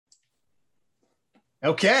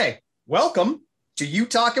Okay, welcome to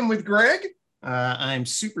UTOKing with Greg. I'm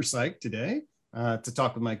super psyched today to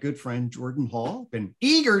talk with my good friend Jordan Hall. Been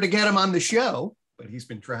eager to get him on the show, but he's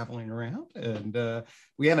been traveling around, and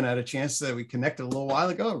we haven't had a chance. We connected a little while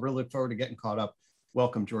ago. I really look forward to getting caught up.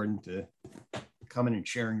 Welcome, Jordan, to coming and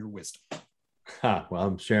sharing your wisdom. Well,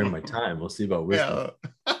 I'm sharing my time. We'll see about wisdom.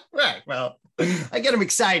 Yeah. Right. Well, I get him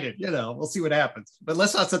excited. We'll see what happens, but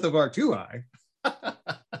let's not set the bar too high.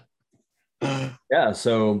 Yeah.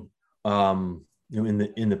 So, in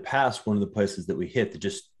the past, one of the places that we hit that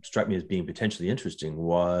just struck me as being potentially interesting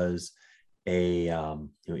was in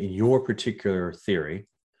your particular theory,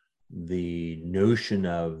 the notion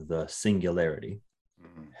of the singularity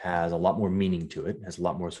has a lot more meaning to it, has a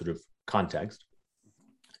lot more sort of context,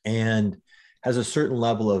 and has a certain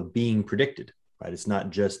level of being predicted, right? It's not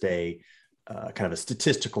just a kind of a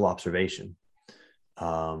statistical observation.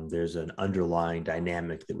 There's an underlying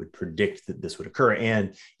dynamic that would predict that this would occur,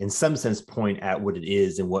 and in some sense point at what it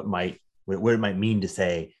is and what it might mean to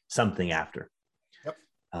say something after. Yep.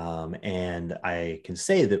 And I can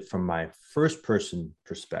say that from my first person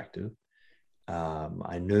perspective,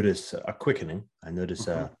 I notice a quickening. I notice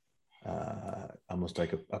almost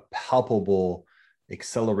like a palpable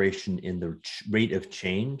acceleration in the rate of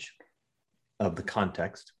change of the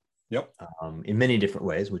context. Yep. In many different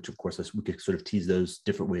ways, which of course we could sort of tease those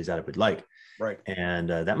different ways out if we'd like. Right. And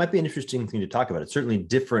that might be an interesting thing to talk about. It's certainly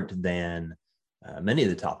different than many of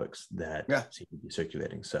the topics that seem to be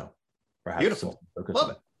circulating. So perhaps beautiful.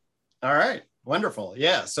 Love it. All right. Wonderful.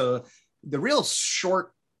 Yeah. So the real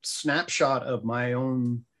short snapshot of my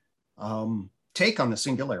own take on the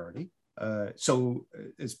singularity. So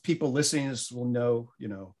as people listening will know,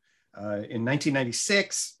 in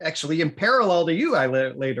 1996, actually in parallel to you, I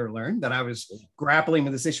later learned that I was grappling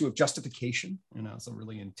with this issue of justification. It's a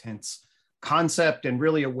really intense concept and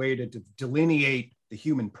really a way to delineate the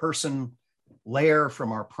human person layer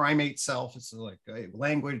from our primate self. It's like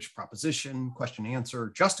language, proposition, question, answer,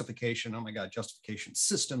 justification. Oh my God, justification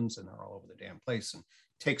systems, and they're all over the damn place, and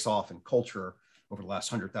takes off in culture over the last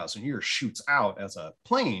 100,000 years, shoots out as a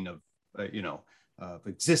plane of, of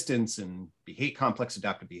existence and complex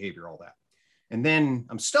adaptive behavior, all that. And then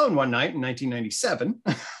I'm stoned one night in 1997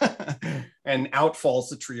 and out falls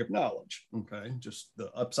the tree of knowledge. Okay. Just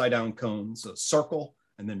the upside down cones, a circle,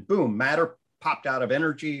 and then boom, matter popped out of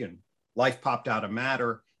energy and life popped out of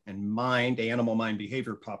matter, and animal mind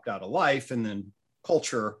behavior popped out of life. And then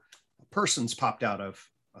culture, persons popped out of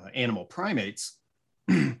animal primates.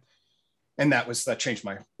 And that changed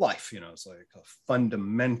my life. It's like a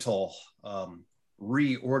fundamental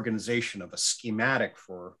reorganization of a schematic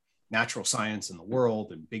for natural science in the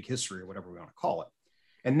world and big history, or whatever we want to call it.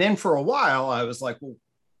 And then for a while, I was like, well,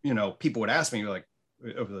 people would ask me like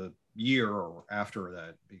over the year or after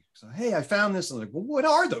that, hey, I found this. And I'm like, well, what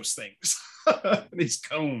are those things? These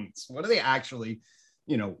cones, what do they actually,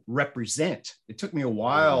 represent? It took me a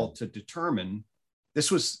while to determine.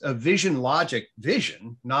 This was a vision, not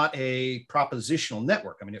a propositional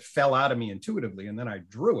network. I mean, it fell out of me intuitively, and then I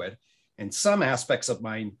drew it. And some aspects of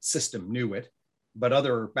my system knew it, but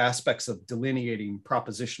other aspects of delineating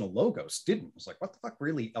propositional logos didn't. It was like, what the fuck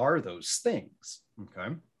really are those things?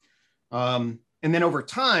 Okay. And then over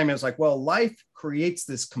time, I was like, well, life creates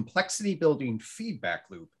this complexity building feedback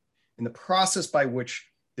loop in the process by which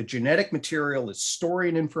the genetic material is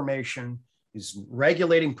storing information, is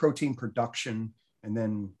regulating protein production, and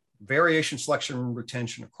then variation, selection, and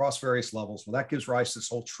retention across various levels. Well, that gives rise to this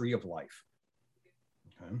whole tree of life.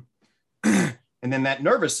 Okay. And then that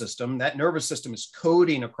nervous system is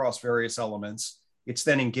coding across various elements. It's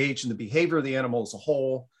then engaged in the behavior of the animal as a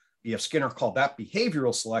whole. B.F. Skinner called that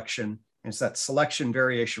behavioral selection. And it's that selection,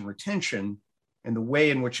 variation, retention, and the way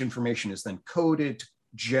in which information is then coded,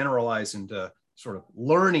 generalized into sort of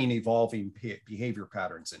learning, evolving behavior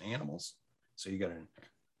patterns in animals. So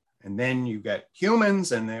and then you get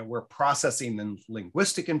humans, and then we're processing the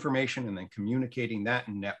linguistic information and then communicating that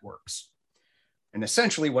in networks. And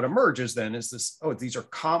essentially what emerges then is this, these are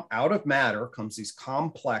out of matter comes these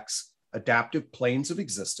complex adaptive planes of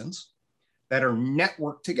existence that are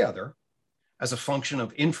networked together as a function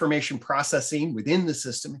of information processing within the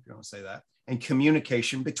system, if you want to say that, and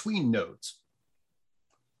communication between nodes.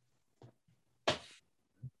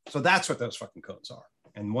 So that's what those fucking codes are.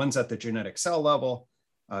 And one's at the genetic cell level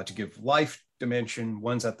to give life dimension,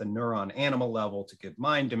 one's at the neuron animal level to give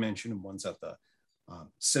mind dimension, and one's at the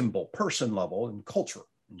symbol person level in culture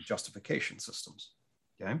and justification systems.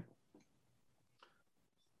 Okay.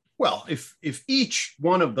 Well, if each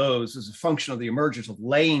one of those is a function of the emergence of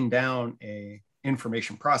laying down a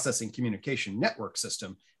information processing communication network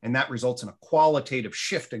system, and that results in a qualitative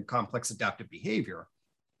shift in complex adaptive behavior.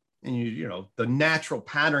 And you know, the natural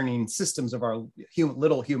patterning systems of our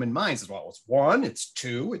little human minds as well. It's 1, it's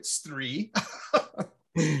 2, it's 3.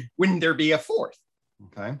 Wouldn't there be a 4th?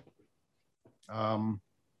 Okay. And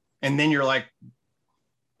then you're like,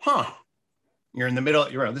 you're in the middle,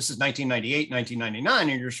 this is 1998, 1999,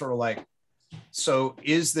 and you're sort of like, so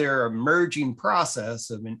is there a merging process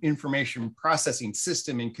of an information processing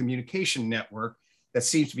system and communication network that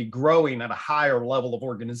seems to be growing at a higher level of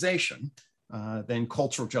organization than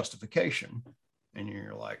cultural justification? And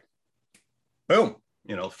you're like, boom,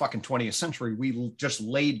 fucking 20th century, we just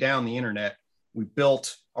laid down the internet. We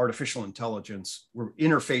built artificial intelligence. We're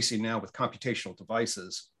interfacing now with computational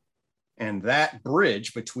devices. And that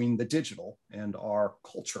bridge between the digital and our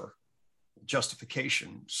culture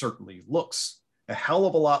justification certainly looks a hell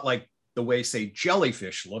of a lot like the way, say,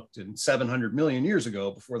 jellyfish looked in 700 million years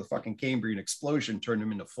ago before the fucking Cambrian explosion turned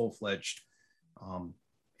them into full-fledged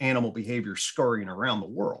animal behavior scurrying around the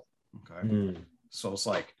world. Okay. So it's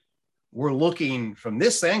like, we're looking from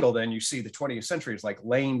this angle, then you see the 20th century is like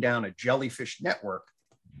laying down a jellyfish network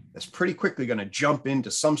that's pretty quickly going to jump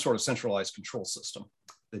into some sort of centralized control system.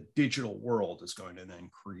 The digital world is going to then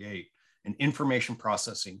create an information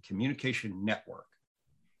processing communication network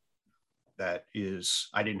that is,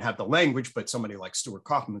 I didn't have the language, but somebody like Stuart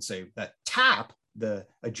Kaufman would say that TAP, the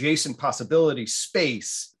adjacent possibility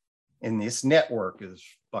space in this network, is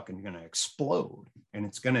fucking going to explode. And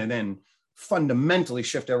it's going to then fundamentally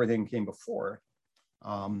shift everything that came before it.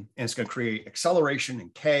 And it's going to create acceleration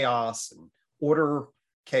and chaos and order,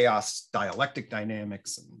 chaos, dialectic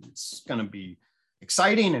dynamics. And it's going to be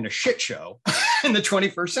exciting and a shit show in the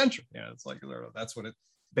 21st century. It's like, that's what it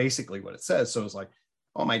basically what it says. So it's like,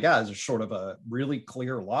 oh my God, there's sort of a really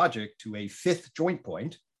clear logic to a 5th joint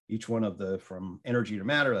point. Each one of the, from energy to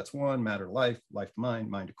matter, that's 1, matter to life, life to mind,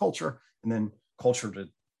 mind to culture, and then culture to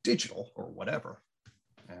digital or whatever.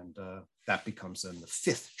 And that becomes then the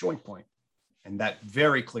 5th joint point. And that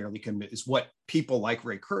very clearly is what people like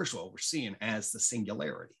Ray Kurzweil were seeing as the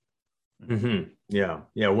singularity. Mm-hmm. Yeah.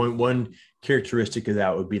 One characteristic of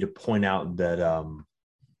that would be to point out that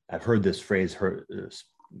I've heard this phrase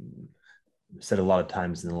said a lot of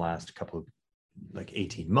times in the last couple of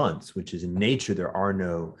 18 months, which is, in nature, there are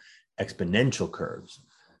no exponential curves.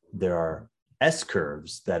 There are S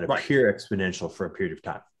curves that appear exponential for a period of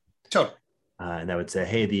time. Totally. And I would say,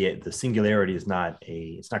 hey, the singularity is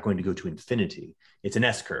it's not going to go to infinity. It's an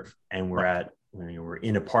S curve. And we're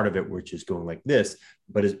in a part of it which is going like this,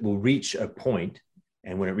 but it will reach a point.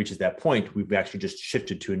 And when it reaches that point, we've actually just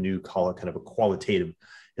shifted to a new, call it kind of a qualitative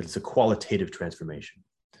transformation.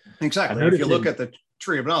 Exactly. If you look at the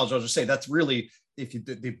tree of knowledge, I'll just say that's really, if you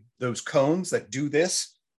those cones that do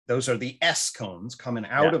this, those are the S cones coming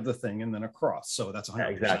out of the thing and then across. So that's 100%. Yeah,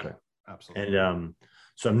 exactly. Absolutely. And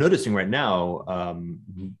so I'm noticing right now,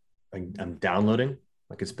 I'm downloading,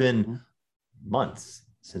 it's been months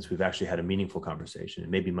since we've actually had a meaningful conversation,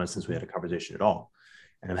 and maybe months since we had a conversation at all.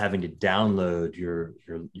 And I'm having to download your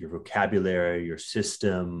vocabulary, your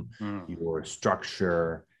system, your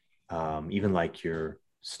structure, even like your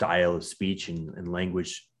style of speech and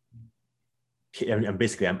language. I'm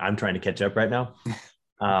trying to catch up right now.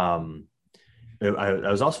 I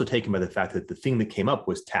was also taken by the fact that the thing that came up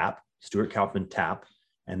was TAP, Stuart Kaufman TAP.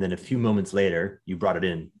 And then a few moments later, you brought it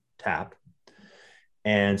in, TAP.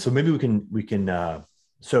 And so maybe we can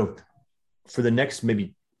so for the next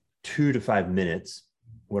maybe 2 to 5 minutes,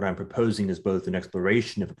 what I'm proposing is both an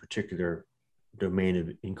exploration of a particular domain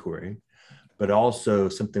of inquiry, but also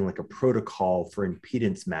something like a protocol for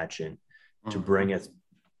impedance matching to bring us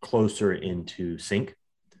closer into sync.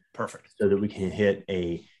 Perfect. So that we can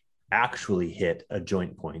actually hit a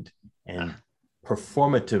joint point and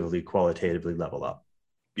performatively, qualitatively level up.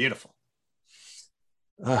 Beautiful.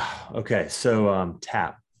 Okay, so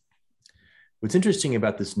TAP. What's interesting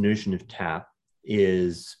about this notion of TAP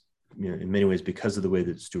is, in many ways, because of the way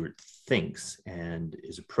that Stuart thinks and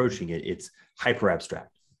is approaching it, it's hyper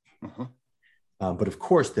abstract. But of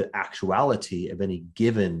course, the actuality of any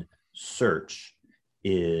given search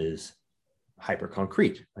is hyper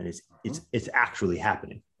concrete, right? It's actually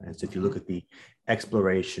happening. Right? So if you look at the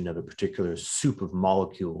exploration of a particular soup of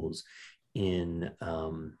molecules in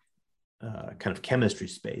kind of chemistry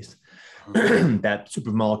space, that soup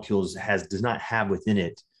of molecules does not have within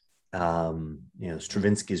it,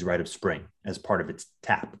 Stravinsky's Rite of Spring as part of its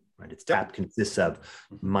TAP. Right? Its TAP consists of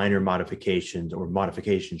minor modifications or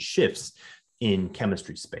modification shifts in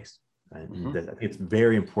chemistry space. And I think it's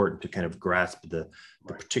very important to kind of grasp the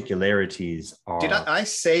particularities. Did I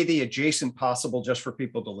say the adjacent possible just for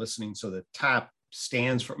people to listening? So the TAP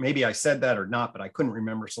stands for, maybe I said that or not, but I couldn't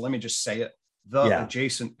remember. So let me just say it. The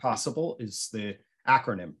adjacent possible is the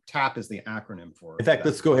acronym. TAP is the acronym for it. In fact,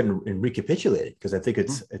 let's go ahead and recapitulate it, because I think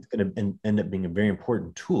it's going to end up being a very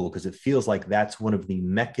important tool, because it feels like that's one of the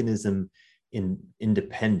mechanism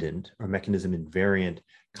independent or mechanism invariant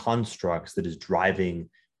constructs that is driving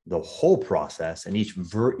the whole process, and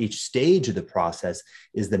each stage of the process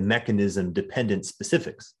is the mechanism dependent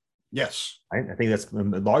specifics. Yes, right? I think that's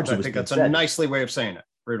largely. I think that's a nicely way of saying it.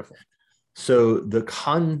 Beautiful. So the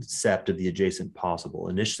concept of the adjacent possible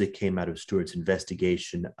initially came out of Stewart's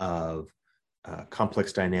investigation of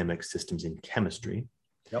complex dynamic systems in chemistry,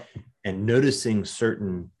 and noticing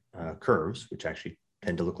certain curves, which actually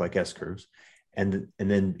tend to look like S curves, and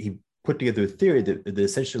then he put together a theory that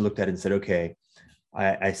essentially looked at it and said, okay,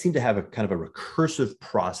 I seem to have a kind of a recursive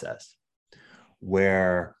process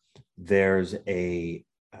where there's a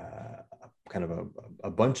kind of a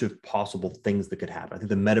bunch of possible things that could happen. I think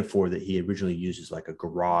the metaphor that he originally used is like a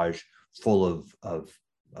garage full of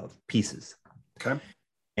pieces. Okay.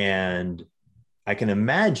 And I can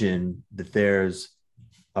imagine that there's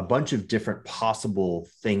a bunch of different possible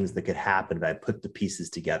things that could happen if I put the pieces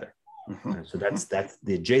together. So that's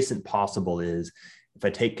the adjacent possible is if I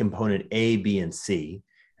take component A, B, and C,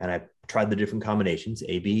 and I tried the different combinations,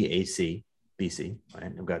 A, B, A, C, B, C,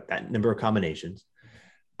 right? I've got that number of combinations.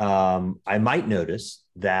 I might notice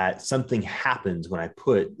that something happens when I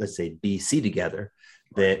put, let's say, B, C together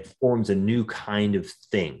that forms a new kind of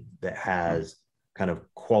thing that has kind of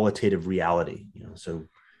qualitative reality. So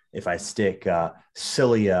if I stick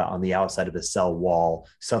cilia on the outside of a cell wall,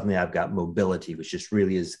 suddenly I've got mobility, which just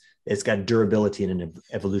really is, it's got durability in an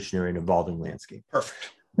evolutionary and evolving landscape.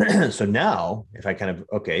 Perfect. So now if I kind of,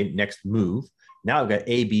 next move, now I've got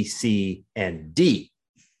A, B, C, and D.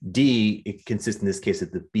 D, it consists in this case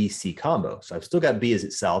of the BC combo. So I've still got B as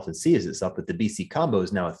itself and C as itself, but the BC combo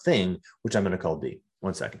is now a thing, which I'm going to call D.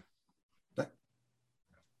 1 second.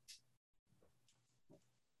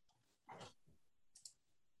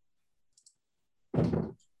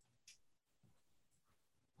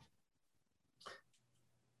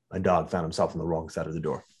 My dog found himself on the wrong side of the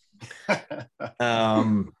door.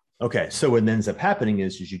 Okay, so what ends up happening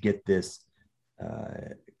is you get this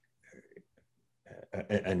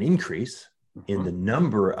an increase in the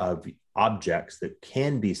number of objects that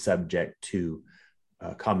can be subject to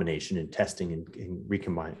combination and testing and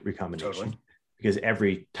recombination. Because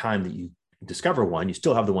every time that you discover one, you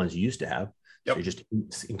still have the ones you used to have. So you're just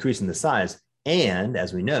increasing the size. And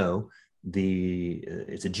as we know,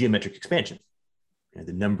 it's a geometric expansion.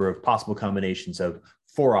 The number of possible combinations of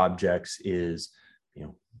 4 objects is,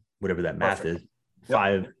 whatever that math is,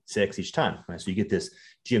 5, 6 each time. Right? So you get this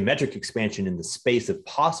geometric expansion in the space of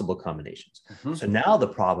possible combinations. So now the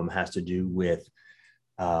problem has to do with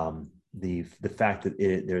the fact that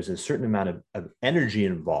there's a certain amount of energy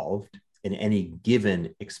involved in any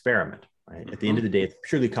given experiment. Right? At the end of the day, it's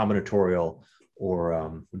purely combinatorial, or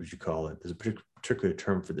what would you call it? There's a particular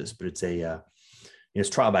term for this, but it's it's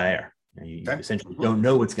trial by error. You essentially don't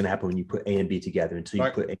know what's going to happen when you put A and B together until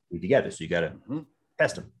you put A and B together. So you got to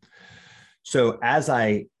test them. So as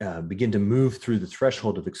I begin to move through the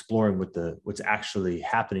threshold of exploring what's actually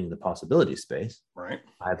happening in the possibility space,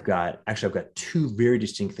 I've got 2 very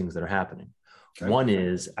distinct things that are happening. One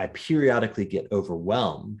is I periodically get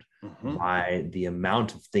overwhelmed by the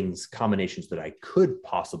amount of combinations that I could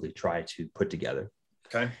possibly try to put together.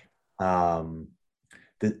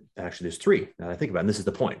 Actually, there's 3 now that I think about it, and this is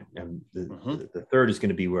the point. And the third is going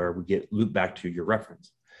to be where we get looped back to your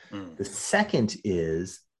reference. The second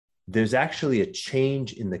is there's actually a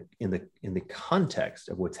change in the context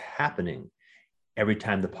of what's happening every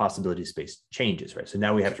time the possibility space changes, right? So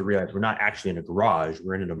now we have to realize we're not actually in a garage,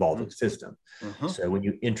 we're in an evolving system. So when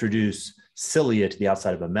you introduce cilia to the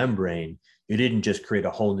outside of a membrane, you didn't just create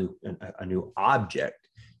a new object.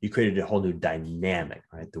 You created a whole new dynamic,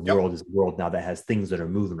 right? The world is a world now that has things that are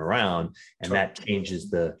moving around, and that changes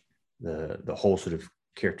the whole sort of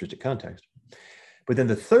characteristic context. But then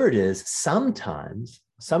the third is sometimes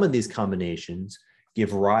some of these combinations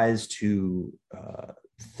give rise to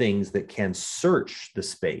things that can search the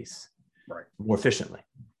space more efficiently,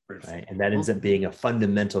 right? And that ends up being a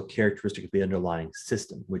fundamental characteristic of the underlying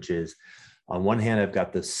system, which is, on one hand, I've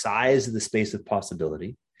got the size of the space of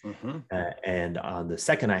possibility. And on the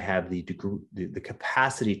second, I have the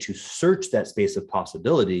capacity to search that space of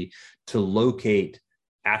possibility to locate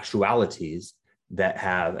actualities that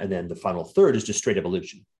have, and then the final third is just straight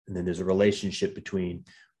evolution. And then there's a relationship between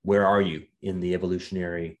where are you in the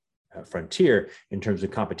evolutionary frontier in terms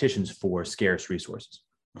of competitions for scarce resources.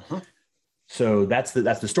 Uh-huh. So that's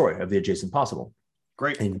the story of the adjacent possible.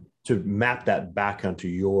 Great. And to map that back onto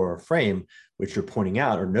your frame, what you're pointing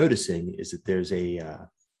out or noticing is that there's a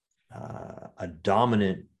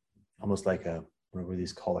dominant, almost like what are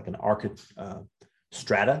these called, like an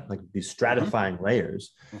strata, like these stratifying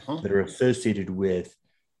layers that are associated with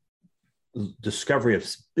discovery of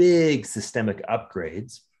big systemic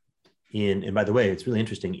upgrades and by the way, it's really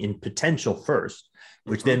interesting, in potential first,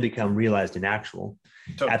 which then become realized in actual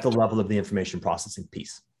at the level of the information processing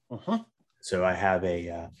piece. So I have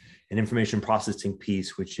an information processing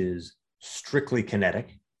piece, which is strictly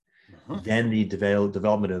kinetic. Then the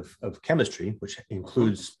development of chemistry, which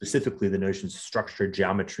includes specifically the notions of structure,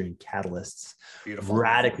 geometry, and catalysts,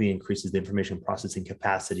 radically increases the information processing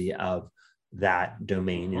capacity of that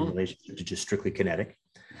domain in relationship to just strictly kinetic.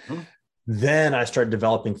 Then I started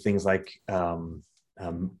developing things like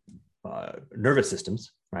nervous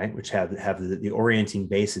systems, right, which have the orienting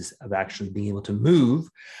basis of actually being able to move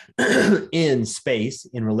in space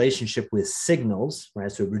in relationship with signals,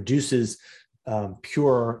 right? So it reduces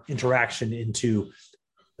pure interaction into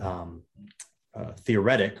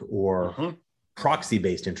theoretic or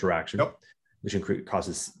proxy-based interaction, which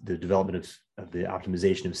causes the development of the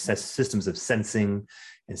optimization of systems of sensing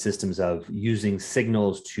and systems of using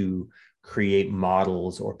signals to create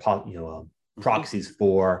models or proxies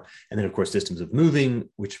for, and then of course systems of moving,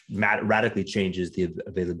 which radically changes the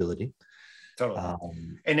availability.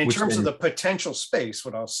 And in terms of the potential space,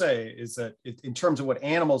 what I'll say is that in terms of what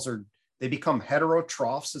animals are, they become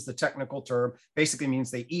heterotrophs is the technical term. Basically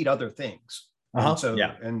means they eat other things.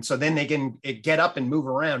 And so then they can get up and move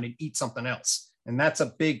around and eat something else. And that's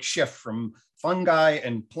a big shift from fungi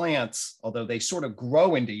and plants, although they sort of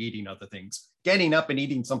grow into eating other things. Getting up and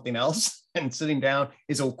eating something else and sitting down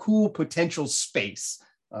is a cool potential space.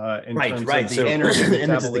 In terms of the energy metabolism.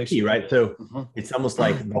 And this is the key, right? So it's almost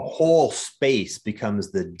like the whole space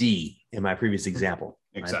becomes the D in my previous example.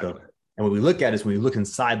 Exactly. Right? And what we look at is when we look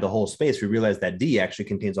inside the whole space, we realize that D actually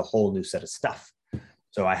contains a whole new set of stuff.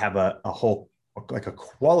 So I have a whole, like a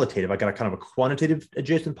qualitative, I got a kind of a quantitative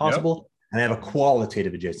adjacent possible, and I have a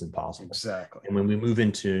qualitative adjacent possible. Exactly. And when we move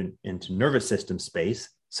into nervous system space,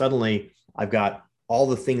 suddenly I've got all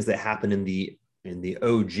the things that happen in the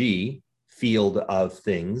OG field of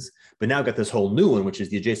things, but now I've got this whole new one, which is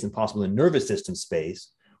the adjacent possible in nervous system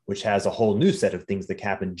space, which has a whole new set of things that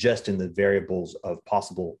happen just in the variables of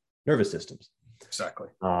possible nervous systems. Exactly.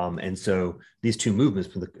 And so these two movements,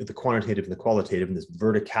 the quantitative and the qualitative, and this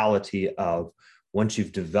verticality of once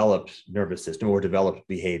you've developed nervous system or developed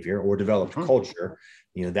behavior or developed culture,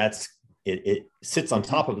 that's it sits on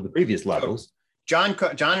top of the previous levels. John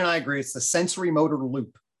and I agree. It's the sensory motor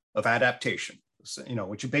loop of adaptation,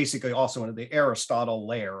 which is basically also in the Aristotle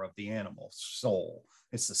layer of the animal soul.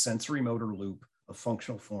 It's the sensory motor loop of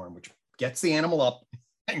functional form, which gets the animal up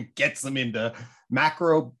and gets them into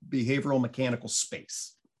macro behavioral mechanical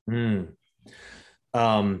space. So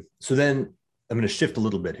then I'm going to shift a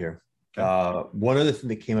little bit here. One other thing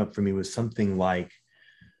that came up for me was something like,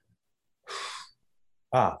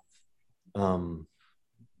 so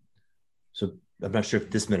I'm not sure if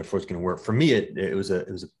this metaphor is going to work. For me, it was a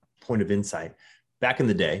point of insight. Back in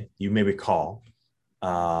the day, you may recall,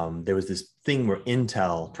 there was this thing where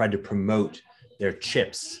Intel tried to promote their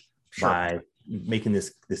chips by making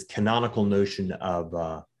this canonical notion of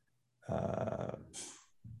how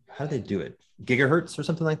do they do it? Gigahertz or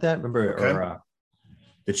something like that. Remember, or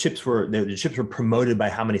the chips were promoted by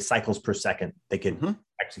how many cycles per second they could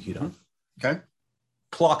execute on.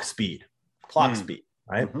 Clock speed,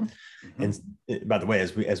 right? And by the way,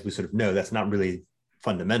 as we sort of know, that's not really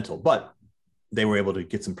fundamental, but they were able to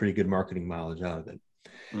get some pretty good marketing mileage out of it.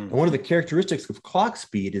 And one of the characteristics of clock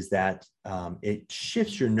speed is that it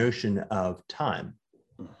shifts your notion of time.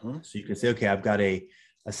 So you can say, okay, I've got a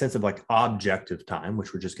sense of like objective time,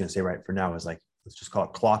 which we're just going to say right for now is like, let's just call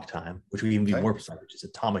it clock time, which would even be more precise, which is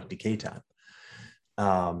atomic decay time.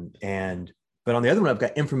 But on the other one, I've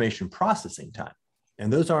got information processing time.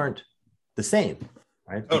 And those aren't the same,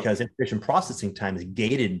 right? Because information processing time is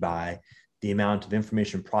gated by the amount of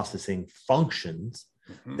information processing functions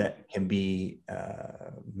that can be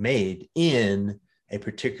made in a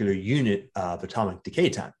particular unit of atomic decay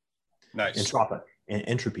time. Entropic and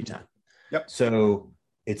entropy time. So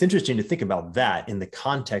it's interesting to think about that in the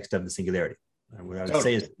context of the singularity. And what I would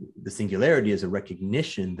say is the singularity is a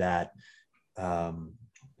recognition that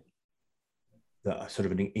the sort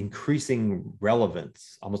of an increasing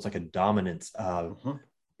relevance, almost like a dominance of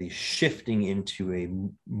the shifting into a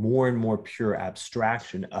more and more pure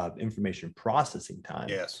abstraction of information processing time,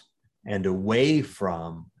 and away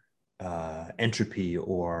from entropy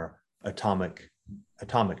or atomic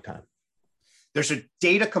time. There's a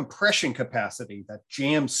data compression capacity that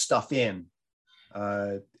jams stuff in.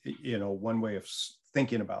 One way of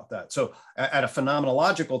thinking about that. So at a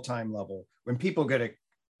phenomenological time level, when people get a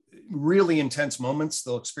really intense moments,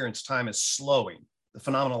 they'll experience time as slowing. The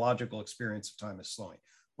phenomenological experience of time is slowing.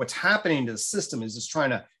 What's happening to the system is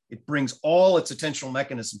it brings all its attentional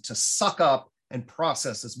mechanism to suck up and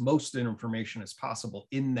process as most information as possible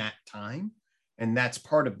in that time. And that's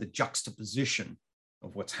part of the juxtaposition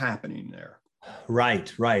of what's happening there.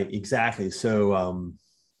 Right, exactly. So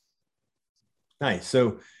nice.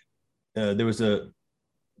 So there was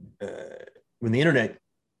when the internet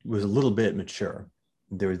was a little bit mature,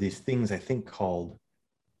 there were these things I think called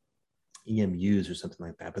EMUs or something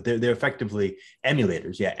like that, but they're effectively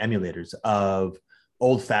emulators of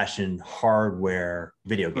old-fashioned hardware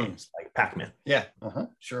video games like Pac-Man. Yeah,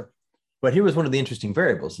 sure. But here was one of the interesting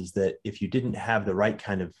variables is that if you didn't have the right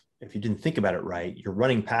if you didn't think about it right, you're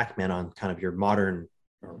running Pac-Man on kind of your modern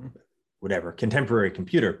or whatever contemporary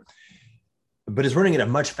computer, but it's running at a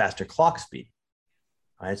much faster clock speed.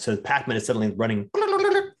 Right? So Pac-Man is suddenly running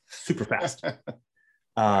super fast.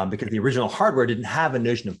 Because the original hardware didn't have a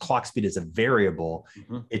notion of clock speed as a variable.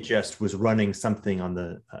 It just was running something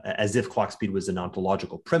on as if clock speed was an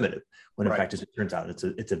ontological primitive, when in fact, as it turns out,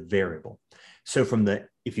 it's a variable. So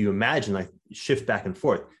if you imagine like shift back and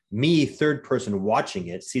forth, me, third person watching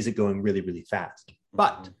it, sees it going really, really fast.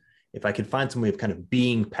 But if I could find some way of kind of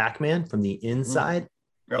being Pac-Man from the inside,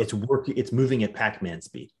 it's moving at Pac-Man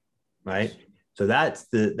speed, right? So that's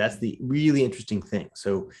the really interesting thing.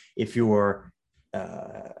 So if you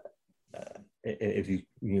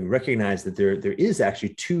recognize that there is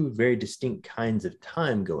actually two very distinct kinds of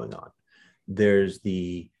time going on. There's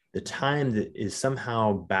the time that is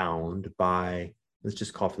somehow bound by, let's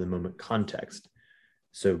just call for the moment, context.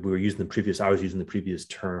 So I was using the previous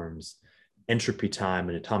terms, entropy time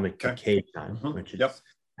and atomic decay time, which is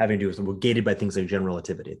having to do with, gated by things like general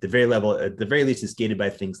relativity. At the very least, it's gated by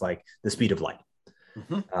things like the speed of light.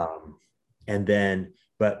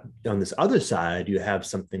 But on this other side, you have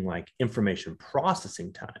something like information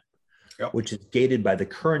processing time, which is gated by the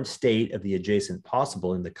current state of the adjacent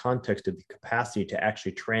possible in the context of the capacity to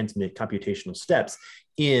actually transmit computational steps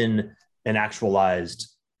in an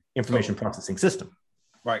actualized information processing system.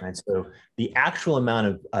 Right. And so the actual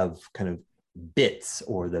amount of kind of bits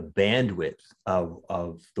or the bandwidth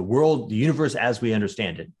of the world, the universe as we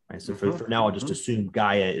understand it. Right. So for now, I'll just assume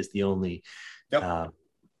Gaia is the only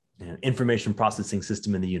information processing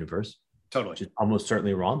system in the universe. Totally. Which is almost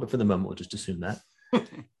certainly wrong, but for the moment, we'll just assume that.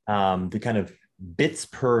 The kind of bits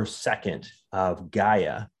per second of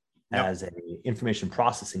Gaia as an information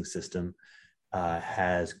processing system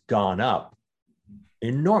has gone up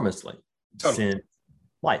enormously since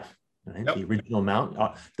life. Right? The original amount,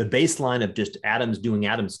 the baseline of just atoms doing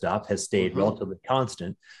atom stuff has stayed relatively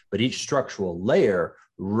constant, but each structural layer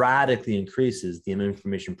radically increases the amount of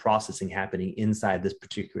information processing happening inside this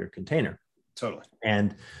particular container. Totally.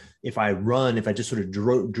 And if I just sort of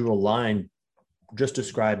drew a line just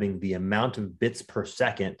describing the amount of bits per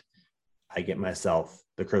second, I get myself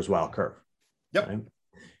the Kurzweil curve. Right?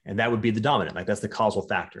 And that would be the dominant, like that's the causal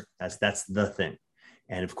factor. That's the thing.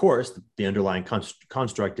 And of course, the underlying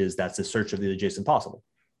construct is that's the search of the adjacent possible.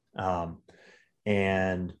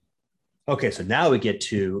 And okay, so now we get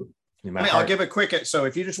to, I'll give a quick, so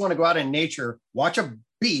if you just want to go out in nature, watch a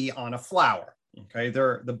bee on a flower. Okay,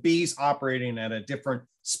 the bee's operating at a different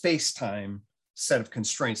space-time set of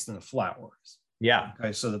constraints than the flower is. Yeah.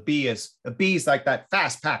 Okay, so the bee's like that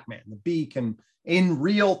fast Pac-Man. The bee can, in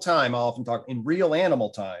real time, I'll often talk in real animal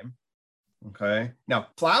time. Okay, now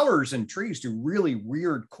flowers and trees do really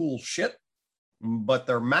weird, cool shit, but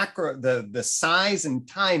their the size and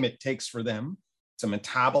time it takes for them to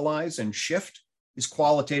metabolize and shift is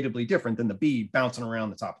qualitatively different than the bee bouncing around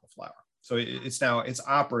the top of the flower. So it's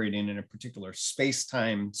operating in a particular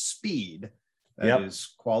space-time speed that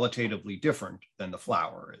is qualitatively different than the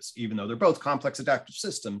flower is, even though they're both complex adaptive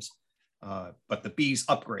systems, but the bee's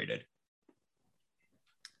upgraded.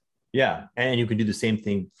 Yeah, and you can do the same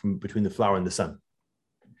thing between the flower and the sun.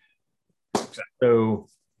 Exactly. So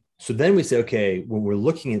then we say, okay, when we're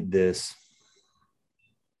looking at this,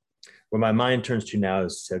 where my mind turns to now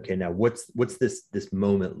is, okay, now what's this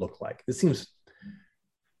moment look like? This seems,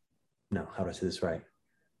 no, how do I say this right?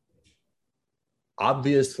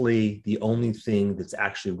 Obviously, the only thing that's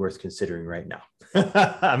actually worth considering right now.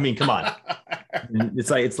 I mean, come on. It's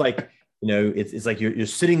like it's like you're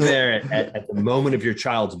sitting there at the moment of your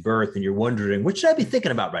child's birth and you're wondering, what should I be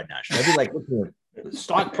thinking about right now? Should I be like looking at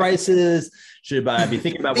Stock prices? Should I be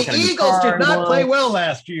thinking about what kind of Eagles car did not play well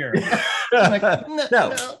last year. Like,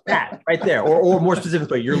 no, that right there. Or more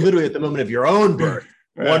specifically, you're literally at the moment of your own birth,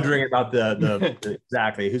 wondering about the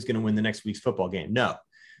exactly who's going to win the next week's football game. No,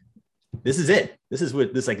 this is it. This is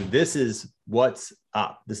what's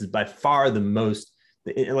up. This is by far the most,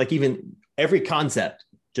 like, even every concept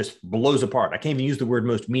just blows apart. I can't even use the word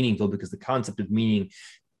most meaningful, because the concept of meaning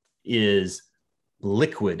is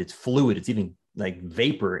liquid. It's fluid. It's even like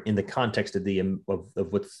vapor in the context of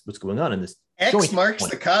of what's going on in this. X marks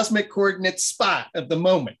the cosmic coordinate spot of the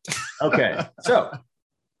moment. Okay. So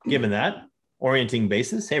given that orienting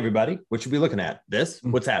basis, hey, everybody, what should we be looking at? This,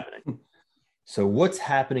 what's happening? So what's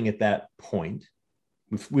happening at that point?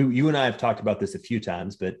 You and I have talked about this a few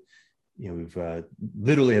times, but we've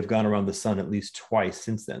literally have gone around the sun at least twice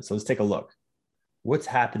since then. So let's take a look. What's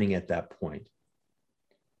happening at that point?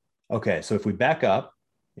 Okay, so if we back up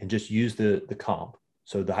and just use the comp,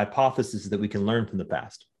 so the hypothesis is that we can learn from the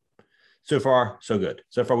past. So far, so good.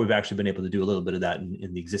 So far, we've actually been able to do a little bit of that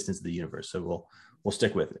in the existence of the universe. So we'll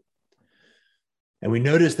stick with it. And we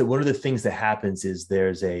notice that one of the things that happens is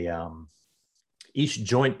there's each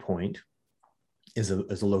joint point is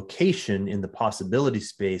a location in the possibility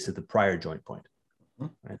space of the prior joint point.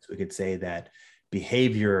 Right? So we could say that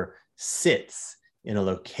behavior sits in a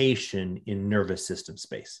location in nervous system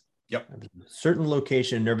space. Yep. A certain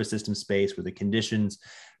location in nervous system space where the conditions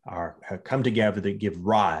have come together that give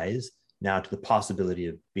rise now to the possibility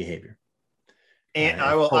of behavior. And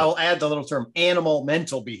I will add the little term animal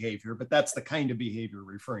mental behavior, but that's the kind of behavior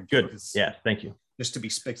we're referring to. Good. Yeah, thank you. Just to be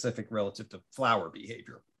specific relative to flower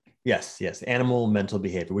behavior. Yes. Animal mental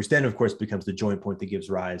behavior, which then, of course, becomes the joint point that gives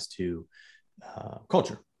rise to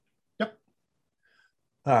culture. Yep.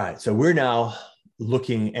 All right. So we're now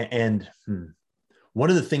looking, and one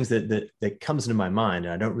of the things that comes into my mind,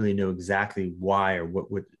 and I don't really know exactly why or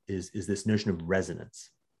what is this notion of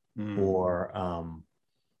resonance or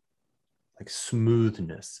like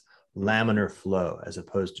smoothness, laminar flow as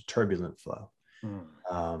opposed to turbulent flow.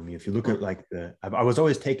 If you look at I was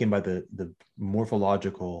always taken by the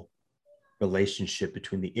morphological relationship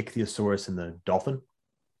between the ichthyosaurus and the dolphin.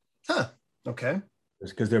 Huh. Okay.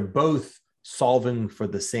 Because they're both solving for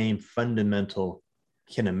the same fundamental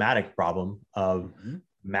kinematic problem of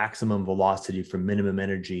maximum velocity for minimum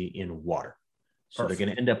energy in water. So They're going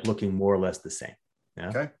to end up looking more or less the same. Yeah?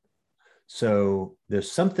 Okay. So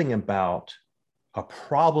there's something about a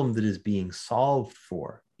problem that is being solved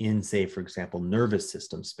for in, say, for example, nervous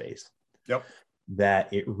system space. Yep.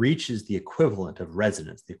 That it reaches the equivalent of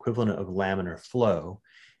resonance, the equivalent of laminar flow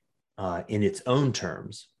in its own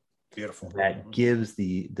terms. Beautiful. That gives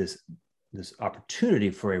this opportunity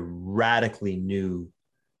for a radically new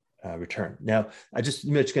return. Now, I'm just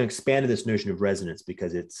going to expand on this notion of resonance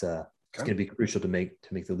because it's going to be crucial to make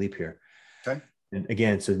the leap here. Okay. And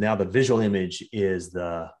again, so now the visual image is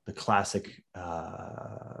the classic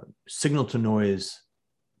signal to noise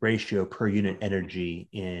ratio per unit energy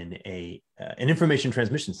in an information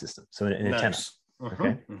transmission system. So an antenna.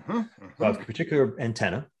 Okay. So I have a particular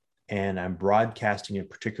antenna, and I'm broadcasting a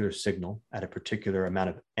particular signal at a particular amount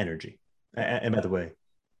of energy. And by the way,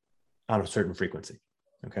 on a certain frequency.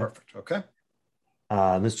 Okay. Perfect. Okay.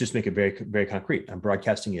 Let's just make it very, very concrete. I'm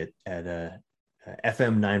broadcasting it at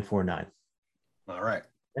FM 949. All right.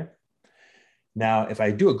 Okay. Now, if I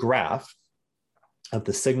do a graph of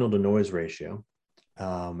the signal to noise ratio,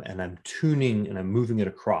 and I'm tuning and I'm moving it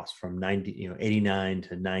across from 89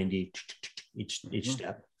 to 90 each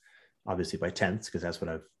step, obviously by tenths, because that's what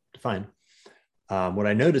I've defined. What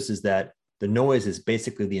I notice is that the noise is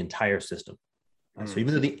basically the entire system. So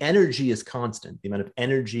even though the energy is constant, the amount of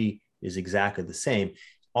energy is exactly the same,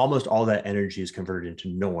 almost all that energy is converted into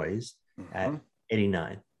noise at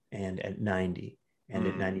 89 and at 90 and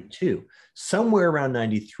at 92. Somewhere around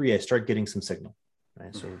 93, I start getting some signal.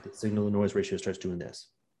 Right? So the signal to noise ratio starts doing this.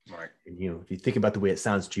 Right. And, if you think about the way it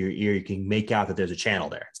sounds to your ear, you can make out that there's a channel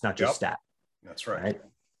there. It's not just stat. That's right.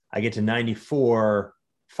 I get to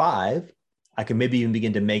 94.5. I can maybe even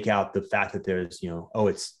begin to make out the fact that there's,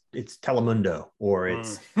 it's Telemundo or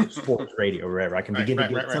it's sports radio or whatever. I can begin to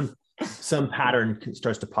get some pattern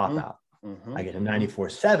starts to pop out. I get a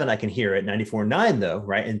 94.7, I can hear it. 94.9 though,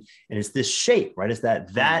 right? And it's this shape, right? It's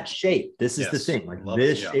that shape. This is the thing, like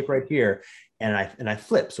this shape right here. And I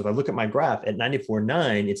flip. So if I look at my graph at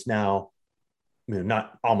 94.9, it's now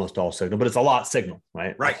not almost all signal, but it's a lot signal,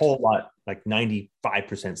 right? A whole lot, like 95%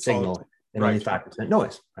 signal and only 5%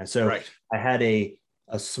 noise. Right. So I had a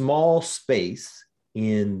small space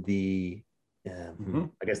in the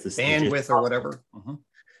I guess the bandwidth or whatever.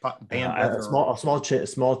 bandwidth, a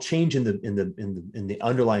small change in the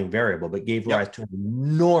underlying variable, but gave rise to an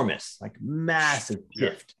enormous, like massive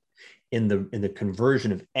shift in the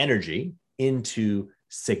conversion of energy into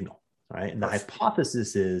signal, right? And the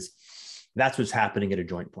hypothesis is that's what's happening at a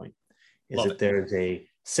joint point, is that there's a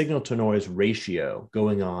signal to noise ratio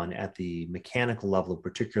going on at the mechanical level of a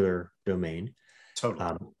particular domain.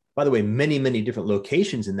 Totally. By the way, many, many different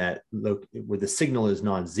locations in that where the signal is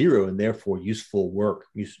non-zero and therefore useful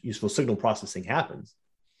signal processing happens.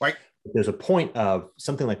 Right. There's a point of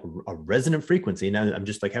something like a resonant frequency. Now I'm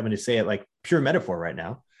just like having to say it like pure metaphor right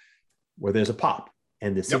now, where there's a pop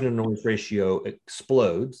and the signal noise ratio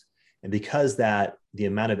explodes. And because the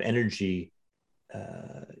amount of energy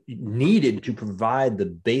needed to provide the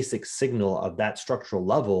basic signal of that structural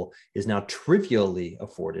level is now trivially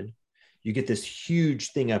afforded, you get this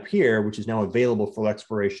huge thing up here, which is now available for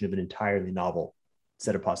exploration of an entirely novel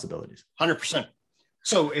set of possibilities. 100%.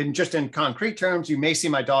 So in concrete terms, you may see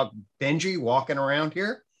my dog Benji walking around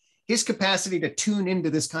here. His capacity to tune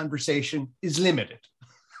into this conversation is limited.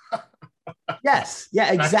 Yes.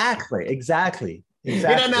 Yeah, exactly. Exactly.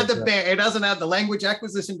 It doesn't have the language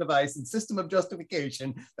acquisition device and system of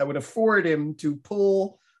justification that would afford him to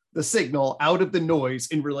pull the signal out of the noise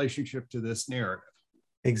in relationship to this narrative.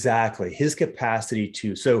 Exactly. His capacity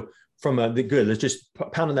to, so from let's just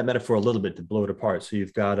pound on that metaphor a little bit to blow it apart. So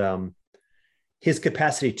you've got his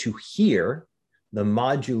capacity to hear the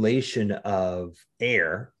modulation of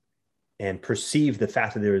air and perceive the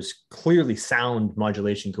fact that there is clearly sound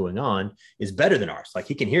modulation going on is better than ours. Like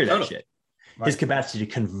he can hear that shit. Right. His capacity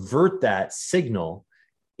to convert that signal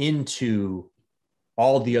into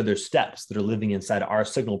all the other steps that are living inside our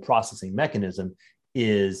signal processing mechanism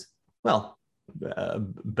is,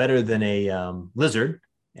 better than a lizard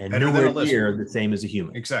and nowhere near the same as a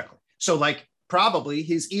human. Exactly. So like probably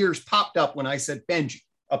his ears popped up when I said Benji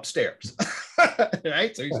upstairs.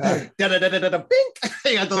 Right? So he's bink. He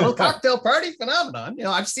had the little cocktail party phenomenon.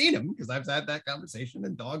 I've seen him because I've had that conversation,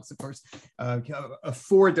 and dogs, of course,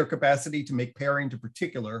 afford their capacity to make pairing to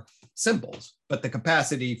particular symbols, but the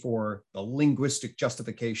capacity for the linguistic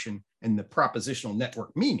justification and the propositional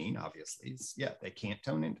network meaning, obviously, is, they can't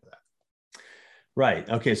tone into that. Right.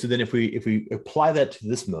 Okay. So then if we apply that to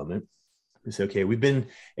this moment, we say, okay, we've been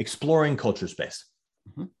exploring culture space.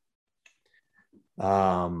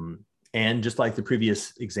 Mm-hmm. And just like the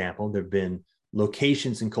previous example, there have been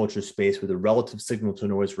locations in culture space where the relative signal to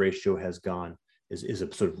noise ratio is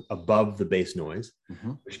a sort of above the base noise,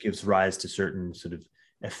 which gives rise to certain sort of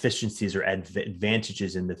efficiencies or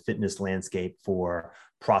advantages in the fitness landscape for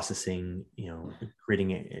processing,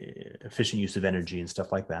 creating efficient use of energy and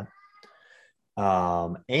stuff like that.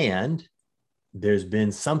 And there's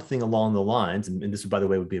been something along the lines, and this, by the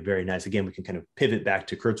way, would be a very nice, again, we can kind of pivot back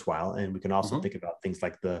to Kurzweil, and we can also think about things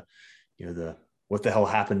like the what the hell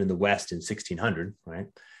happened in the West in 1600, right?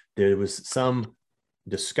 There was some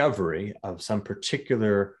discovery of some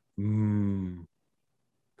particular, what's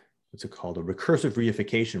it called? A recursive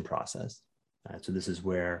reification process. So this is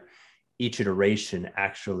where each iteration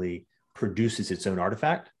actually produces its own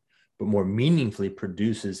artifact, but more meaningfully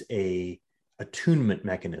produces a attunement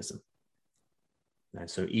mechanism. And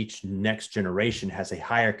so each next generation has a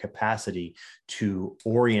higher capacity to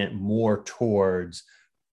orient more towards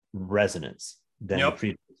resonance than the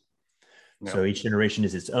previous. So each generation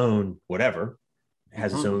is its own whatever,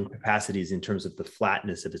 has its own capacities in terms of the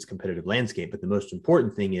flatness of its competitive landscape. But the most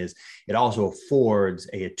important thing is it also affords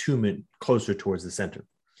a attunement closer towards the center.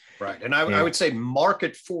 Right. And I would say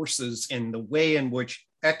market forces in the way in which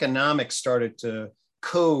economics started to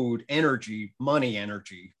code energy, money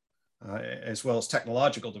energy, as well as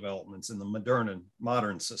technological developments in the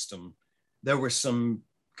modern system, there were some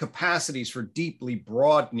capacities for deeply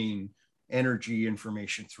broadening energy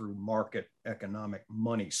information through market economic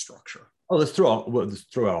money structure. Oh, let's throw out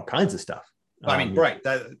all kinds of stuff. Right,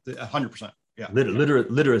 that 100%. Yeah,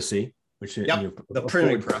 literacy, which is the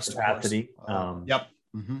printing press capacity.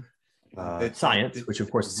 Science, which of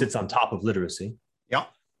course sits on top of literacy.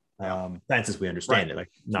 Science as we understand it,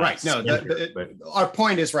 like not our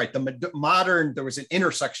point is right. The modern, there was an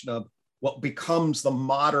intersection of what becomes the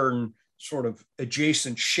modern sort of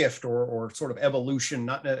adjacent shift or sort of evolution,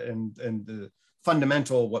 and the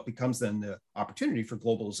fundamental, what becomes then the opportunity for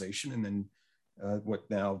globalization, and then what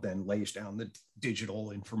now then lays down the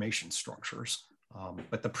digital information structures.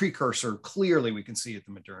 But the precursor, clearly we can see at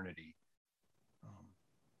the modernity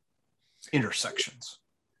intersections.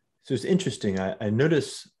 So it's interesting. I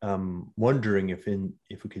notice wondering if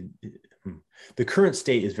we could, the current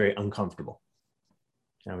state is very uncomfortable.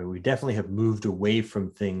 I mean, we definitely have moved away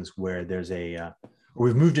from things where there's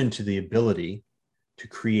we've moved into the ability to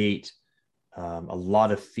create a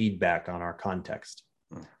lot of feedback on our context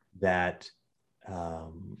that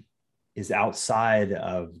is outside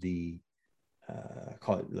of the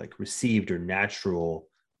call it like received or natural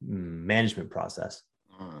management process.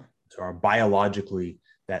 So our biologically,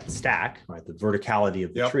 that stack, right, the verticality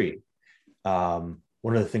of the tree,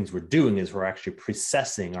 one of the things we're doing is we're actually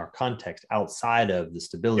processing our context outside of the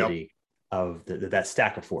stability of that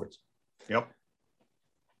stack affords.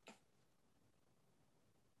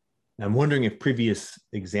 I'm wondering if previous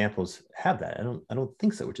examples have that. I don't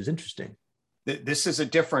think so, which is interesting. This is a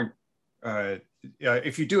different,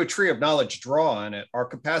 if you do a tree of knowledge draw on it, our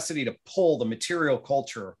capacity to pull the material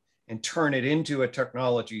culture and turn it into a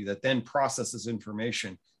technology that then processes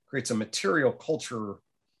information creates a material culture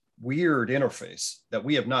weird interface that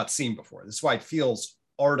we have not seen before. This is why it feels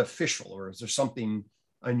artificial, or is there something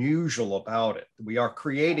unusual about it? We are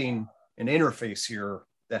creating an interface here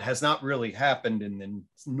that has not really happened in the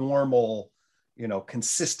normal,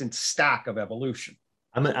 consistent stack of evolution.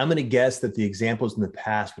 I'm going to guess that the examples in the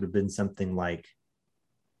past would have been something like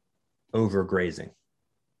overgrazing,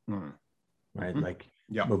 right? Like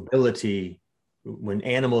mobility, when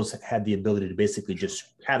animals had the ability to basically just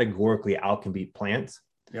categorically outcompete plants,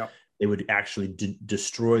 they would actually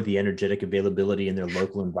destroy the energetic availability in their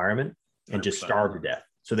local environment and just starve to death.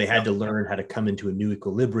 So they had to learn how to come into a new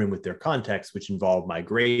equilibrium with their context, which involved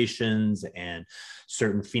migrations and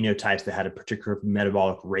certain phenotypes that had a particular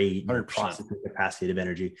metabolic rate and processing capacity of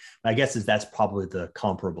energy. My guess is that's probably the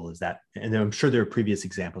comparable is that. And I'm sure there are previous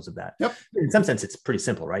examples of that. In some sense, it's pretty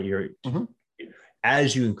simple, right?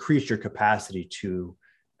 As you increase your capacity to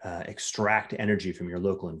extract energy from your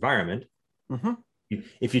local environment,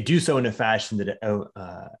 if you do so in a fashion that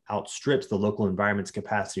outstrips the local environment's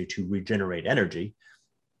capacity to regenerate energy,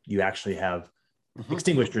 you actually have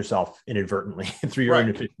extinguished yourself inadvertently through your own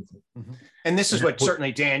efficiency. And this is what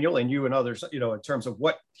certainly Daniel and you and others, in terms of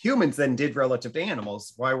what humans then did relative to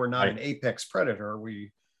animals, why we're not an apex predator,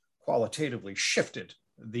 we qualitatively shifted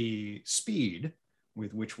the speed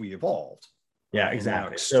with which we evolved. Yeah,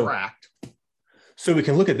 exactly. Extract. So we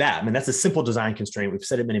can look at that. I mean, that's a simple design constraint. We've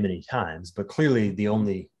said it many, many times, but clearly the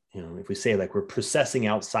only, if we say like we're processing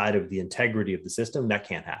outside of the integrity of the system, that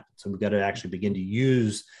can't happen. So we've got to actually begin to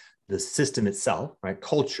use the system itself, right?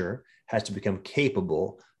 Culture has to become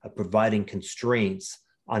capable of providing constraints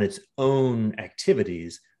on its own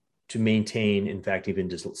activities to maintain, in fact, even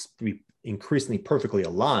just be increasingly perfectly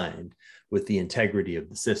aligned with the integrity of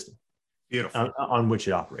the system. Beautiful. On which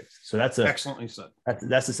it operates. So that's excellently said.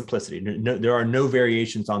 That's the simplicity. No, there are no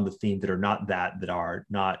variations on the theme that are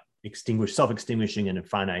not self-extinguishing in a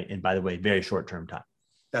finite, and by the way, very short-term time.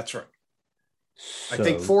 That's right. So, I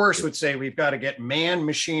think Forrest would say we've got to get man,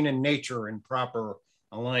 machine, and nature in proper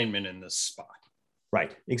alignment in this spot.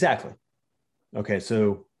 Right. Exactly. Okay.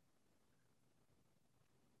 So.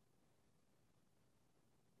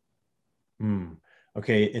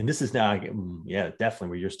 Okay, and this is now, definitely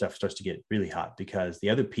where your stuff starts to get really hot, because the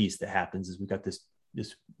other piece that happens is we've got this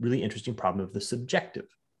really interesting problem of the subjective.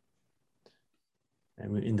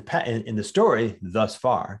 And in the story thus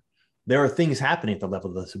far, there are things happening at the level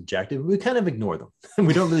of the subjective. We kind of ignore them.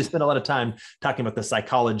 We don't really spend a lot of time talking about the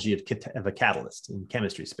psychology of a catalyst in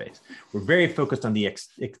chemistry space. We're very focused on the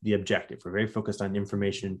objective. We're very focused on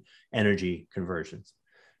information energy conversions.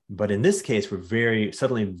 But in this case, we're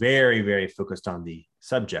suddenly very, very focused on the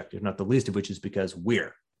subjective, not the least of which is because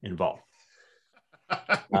we're involved.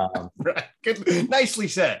 Right. Good. Nicely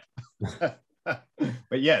said. But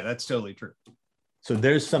yeah, that's totally true. So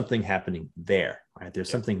there's something happening there, right? There's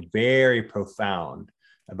something very profound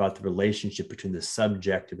about the relationship between the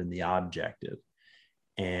subjective and the objective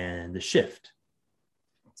and the shift.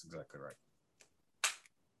 That's exactly right.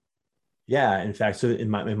 Yeah, in fact, so in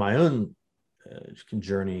my own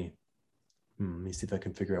journey. Let me see if I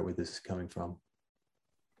can figure out where this is coming from.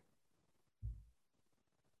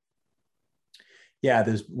 Yeah,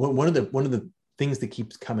 there's one of the things that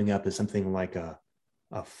keeps coming up is something like a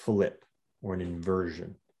flip or an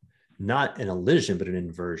inversion, not an elision, but an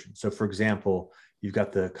inversion. So, for example, you've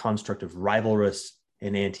got the construct of rivalrous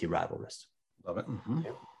and anti-rivalrous. Love it.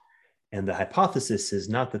 And the hypothesis is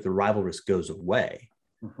not that the rivalrous goes away,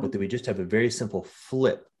 but that we just have a very simple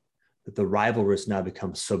flip, that the rivalrous now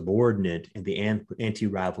becomes subordinate and the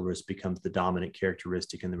anti-rivalrous becomes the dominant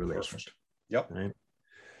characteristic in the relationship. Perfect. Right?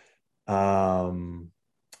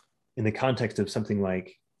 In the context of something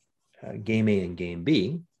like game A and game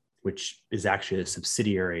B, which is actually a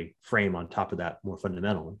subsidiary frame on top of that more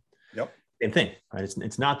fundamental one. Same thing, right?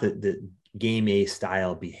 It's not that the game A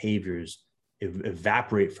style behaviors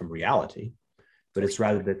evaporate from reality. but it's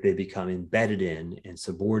rather that they become embedded in and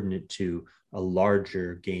subordinate to a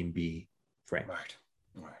larger game B frame. Right.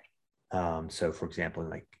 Right. So for example,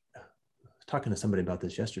 like I was talking to somebody about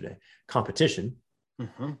this yesterday, competition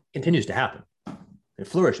continues to happen. It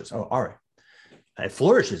flourishes. Oh, all right. It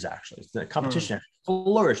flourishes actually. The competition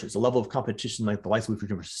flourishes, a level of competition like the likes we've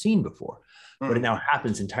never seen before, but it now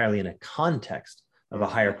happens entirely in a context of a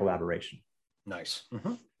higher collaboration. Nice.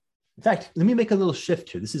 In fact, let me make a little shift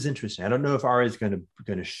here. This is interesting. I don't know if Ari is going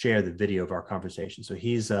to share the video of our conversation. So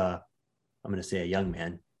he's, I'm going to say a young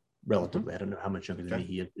man, relatively. I don't know how much younger than me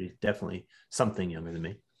he is, but he's definitely something younger than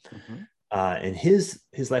me. And his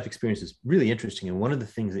life experience is really interesting. And one of the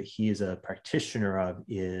things that he is a practitioner of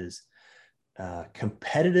is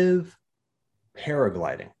competitive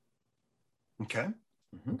paragliding. Okay.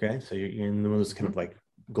 Okay. So you're in those kind of like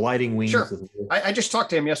gliding wings. Sure. I just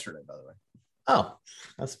talked to him yesterday, by the way. Oh,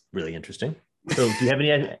 that's really interesting. So do you have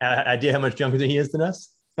any idea how much younger than he is than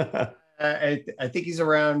us? I think he's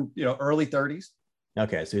around, early 30s.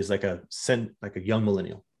 Okay. So he's like a young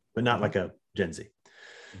millennial, but not like a Gen Z.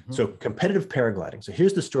 So competitive paragliding. So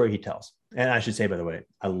here's the story he tells. And I should say, by the way,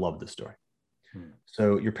 I love this story.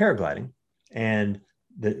 So you're paragliding, and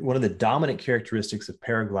one of the dominant characteristics of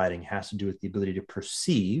paragliding has to do with the ability to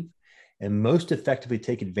perceive and most effectively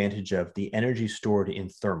take advantage of the energy stored in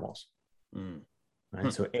thermals.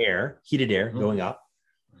 Right? So heated air going up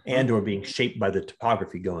and or being shaped by the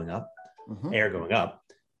topography going up, air going up,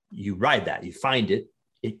 you ride that, you find it,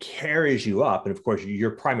 it carries you up. And of course,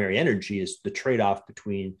 your primary energy is the trade-off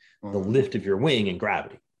between the lift of your wing and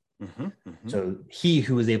gravity. So he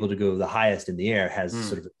who is able to go the highest in the air has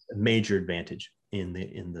sort of a major advantage in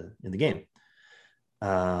the game.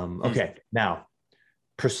 Okay, now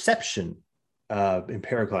perception in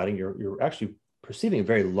paragliding, you're actually perceiving a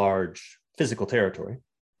very large physical territory.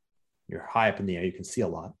 You're high up in the air, you can see a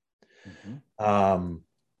lot.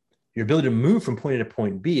 Your ability to move from point A to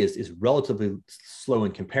point B is relatively slow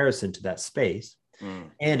in comparison to that space.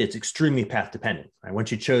 And it's extremely path dependent. Right?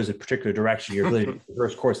 Once you chose a particular direction, your ability to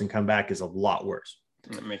reverse course and come back is a lot worse.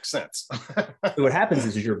 That makes sense. So what happens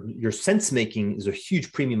is your sense making is a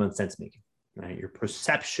huge premium on sense making. Right? Your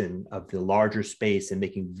perception of the larger space and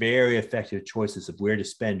making very effective choices of where to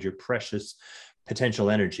spend your precious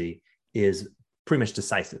potential energy is pretty much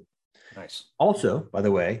decisive. Nice. Also, by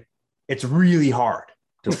the way, it's really hard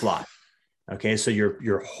to fly. Okay, so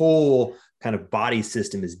your whole kind of body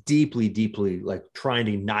system is deeply like trying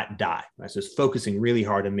to not die. Right? So it's focusing really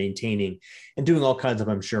hard on maintaining and doing all kinds of,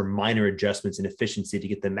 I'm sure, minor adjustments in efficiency to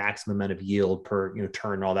get the maximum amount of yield per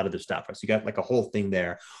turn and all that other stuff. Right? So you got like a whole thing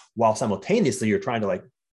there, while simultaneously you're trying to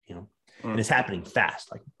and it's happening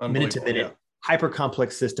fast, like minute to minute, hyper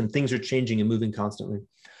complex system. Things are changing and moving constantly.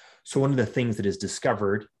 So one of the things that is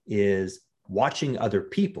discovered is watching other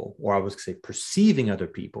people, or I would say perceiving other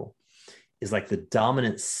people, is like the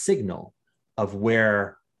dominant signal of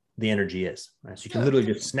where the energy is. Right? So you can literally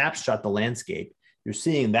just snapshot the landscape. You're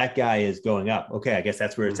seeing that guy is going up. Okay, I guess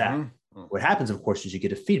that's where it's at. What happens, of course, is you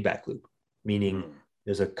get a feedback loop, meaning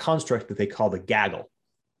there's a construct that they call the gaggle,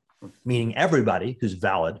 meaning everybody who's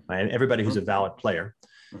valid, right? Everybody who's a valid player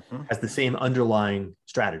has the same underlying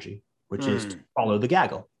strategy, which is to follow the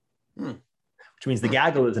gaggle, which means the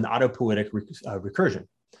gaggle is an autopoietic recursion.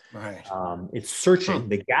 Right. It's searching.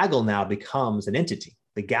 The gaggle now becomes an entity.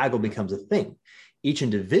 The gaggle becomes a thing. Each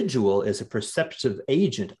individual is a perceptive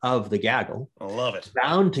agent of the gaggle. I love it.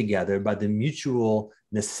 Bound together by the mutual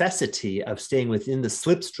necessity of staying within the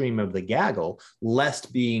slipstream of the gaggle,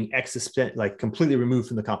 lest being completely removed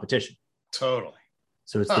from the competition. Totally.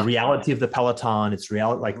 So it's the reality of the peloton. It's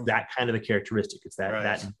reality, like that kind of a characteristic. It's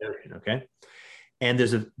that notion. Okay.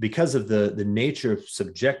 And because of the nature of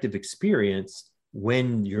subjective experience,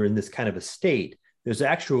 when you're in this kind of a state,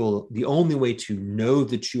 the only way to know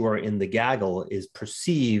that you are in the gaggle is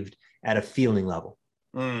perceived at a feeling level.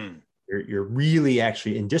 You're really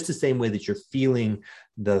actually in just the same way that you're feeling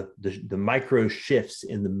the micro shifts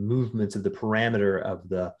in the movements of the parameter of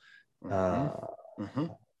the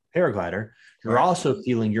paraglider. You're also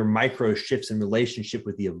feeling your micro shifts in relationship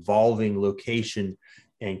with the evolving location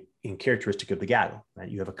and characteristic of the gaggle, right?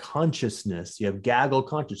 You have a consciousness, you have gaggle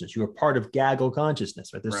consciousness, you are part of gaggle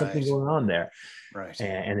consciousness, right? There's something going on there. Right.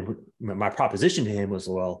 And my proposition to him was,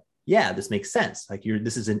 well, yeah, this makes sense. Like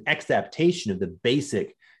this is an exaptation of the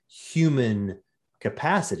basic human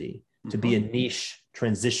capacity to be a niche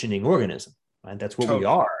transitioning organism, right? That's what we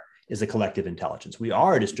are, is a collective intelligence. We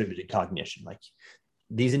are a distributed cognition. Like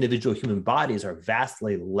these individual human bodies are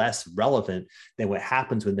vastly less relevant than what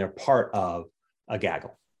happens when they're part of a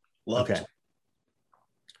gaggle. Love it.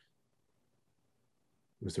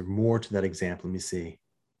 Was there more to that example? Let me see.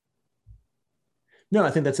 No,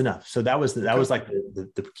 I think that's enough. So that was that Okay. was like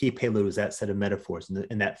the key payload was that set of metaphors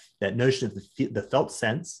and that notion of the felt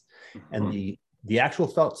sense and the actual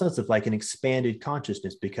felt sense of like an expanded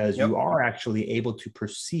consciousness, because Yep. you are actually able to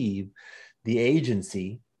perceive the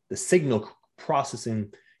agency, the signal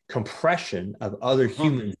processing compression of other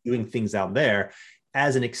humans doing things out there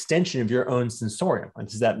as an extension of your own sensorium.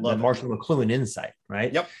 This is that Marshall McLuhan insight,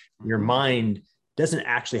 right? Yep. Your mind doesn't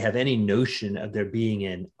actually have any notion of there being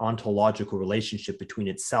an ontological relationship between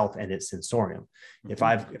itself and its sensorium. If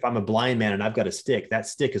I'm a blind man and I've got a stick, that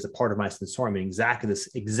stick is a part of my sensorium in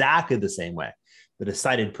exactly the same way that a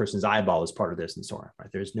sighted person's eyeball is part of their sensorium, right?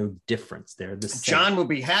 There's no difference there. John will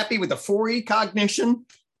be happy with the 4E cognition,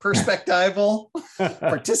 perspectival,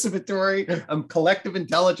 participatory, collective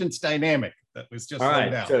intelligence dynamic. That was just all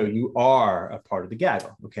right. out. So you are a part of the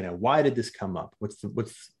gaggle. Okay. Now, why did this come up?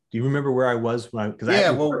 Do you remember where I was when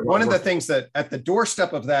one of the things that at the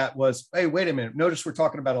doorstep of that was, hey, wait a minute. Notice we're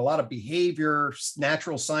talking about a lot of behavior,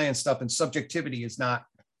 natural science stuff, and subjectivity is not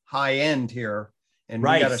high end here. And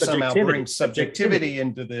we got to somehow bring subjectivity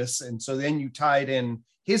into this. And so then you tied in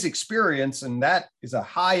his experience, and that is a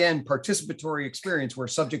high end participatory experience where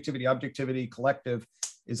subjectivity, objectivity, collective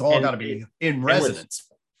is all got to be in resonance.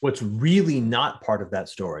 What's really not part of that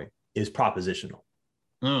story is propositional.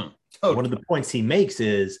 One of the points he makes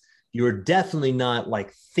is you're definitely not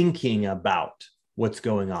like thinking about what's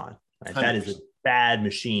going on. Right? That is a bad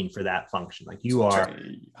machine for that function. Like you are.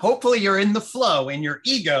 Hopefully you're in the flow and your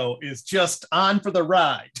ego is just on for the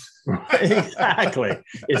ride. Exactly.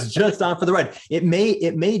 It's just on for the ride. It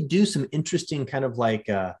may do some interesting kind of like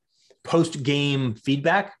post-game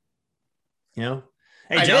feedback, you know?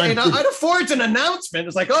 Hey, John. It affords an announcement.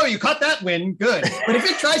 It's like, oh, you caught that win. Good. But if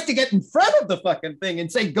it tries to get in front of the fucking thing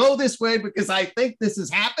and say, go this way because I think this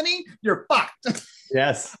is happening, you're fucked.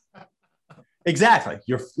 Yes. Exactly.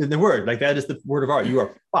 You're the word, like that is the word of art. You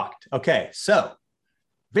are fucked. Okay. So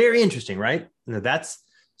very interesting, right?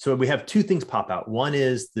 So we have two things pop out. One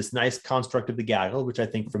is this nice construct of the gaggle, which I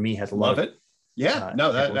think for me has a lot of it. Yeah.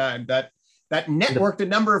 That networked a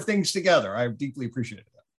number of things together. I deeply appreciate it.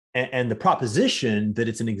 And the proposition that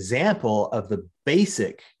it's an example of the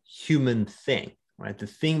basic human thing, right? The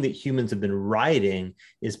thing that humans have been writing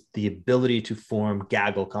is the ability to form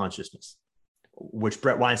gaggle consciousness, which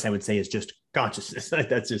Brett Weinstein would say is just consciousness.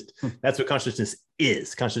 That's what consciousness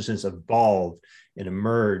is. Consciousness evolved and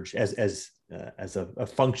emerged as a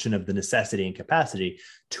function of the necessity and capacity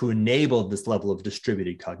to enable this level of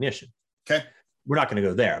distributed cognition. Okay. We're not going to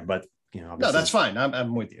go there, but no, that's fine.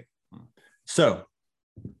 I'm with you.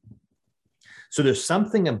 So there's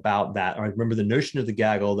something about that. I remember the notion of the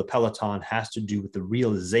gaggle, the peloton, has to do with the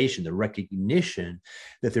realization, the recognition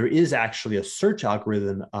that there is actually a search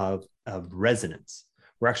algorithm of resonance.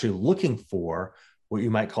 We're actually looking for what you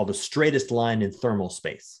might call the straightest line in thermal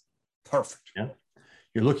space. Perfect. Yeah?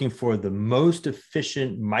 You're looking for the most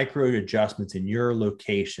efficient micro adjustments in your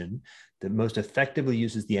location that most effectively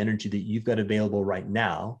uses the energy that you've got available right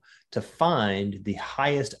now to find the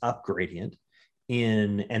highest up gradient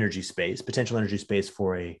in energy space, potential energy space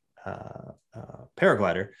for a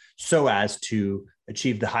paraglider, so as to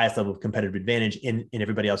achieve the highest level of competitive advantage in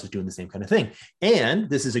everybody else is doing the same kind of thing. And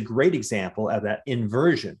this is a great example of that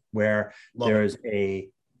inversion where there's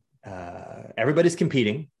everybody's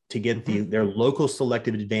competing to get their local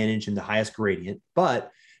selective advantage in the highest gradient,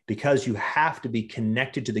 but because you have to be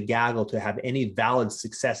connected to the gaggle to have any valid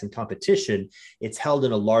success in competition, it's held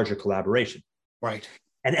in a larger collaboration. Right.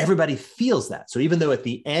 And everybody feels that. So even though at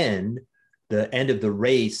the end of the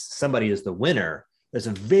race, somebody is the winner, there's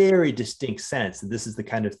a very distinct sense that this is the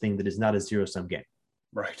kind of thing that is not a zero-sum game.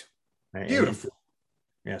 Right. Beautiful.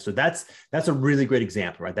 Yeah. So that's a really great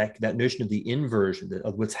example, right? That notion of the inversion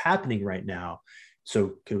of what's happening right now.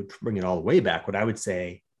 So to bring it all the way back, what I would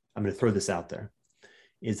say, I'm going to throw this out there,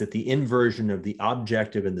 is that the inversion of the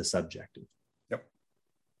objective and the subjective. Yep.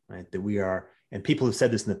 Right. That we are. And people have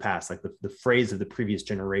said this in the past, like the phrase of the previous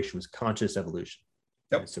generation was conscious evolution.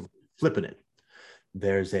 Yep. Right? So flipping it,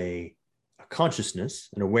 there's a consciousness,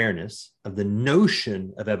 an awareness of the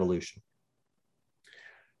notion of evolution,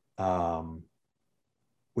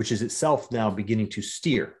 which is itself now beginning to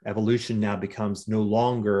steer. Evolution now becomes no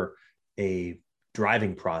longer a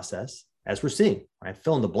driving process, as we're seeing, right?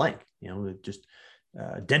 Fill in the blank, just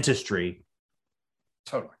dentistry.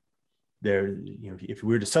 Totally. If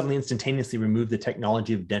we were to suddenly instantaneously remove the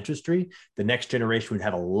technology of dentistry, the next generation would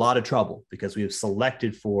have a lot of trouble because we have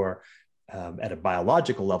selected for, at a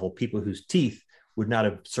biological level, people whose teeth would not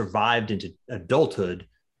have survived into adulthood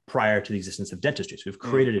prior to the existence of dentistry. So we've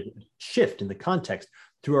created a shift in the context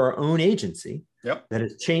through our own agency Yep. that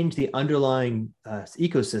has changed the underlying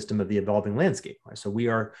ecosystem of the evolving landscape. Right? So we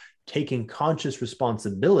are taking conscious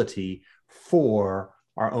responsibility for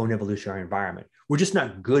our own evolutionary environment. We're just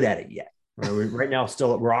not good at it yet. Right now,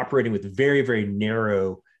 we're operating with very, very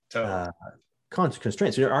narrow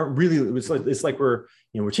constraints. There aren't really. It's like we're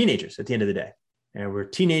teenagers at the end of the day, and we're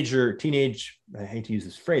teenage. I hate to use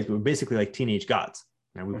this phrase, but we're basically like teenage gods.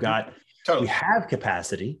 And we've got we have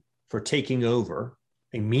capacity for taking over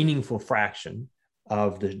a meaningful fraction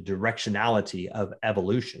of the directionality of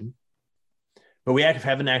evolution, but we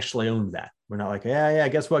haven't actually owned that. We're not like, yeah,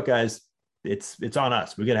 guess what, guys? It's on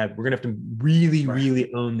us. We're gonna have to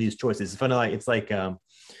really own these choices. It's like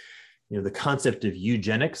the concept of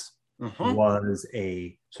eugenics was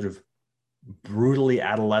a sort of brutally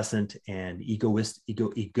adolescent and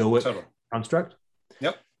egoic construct.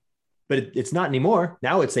 Yep. But it's not anymore.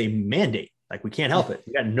 Now it's a mandate. Like, we can't help it.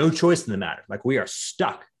 We got no choice in the matter. Like, we are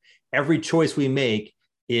stuck. Every choice we make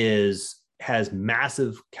has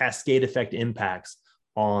massive cascade effect impacts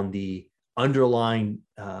on the underlying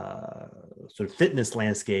sort of fitness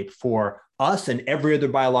landscape for us and every other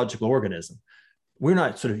biological organism. We're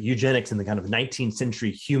not sort of eugenics in the kind of 19th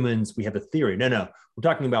century humans. We have a theory. No. We're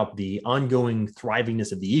talking about the ongoing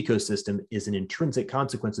thrivingness of the ecosystem is an intrinsic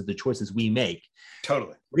consequence of the choices we make.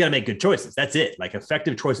 Totally. We got to make good choices. That's it. Like,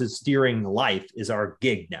 effective choices steering life is our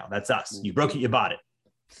gig now. That's us. You broke it, you bought it.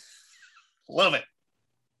 Love it.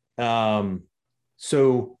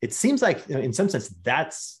 So it seems like, in some sense,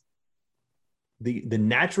 that's the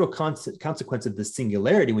natural consequence of the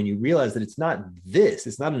singularity, when you realize that it's not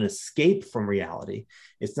an escape from reality.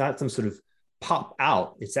 It's not some sort of pop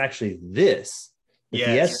out. It's actually this. Yes.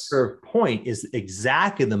 The S-curve point is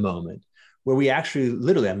exactly the moment where we actually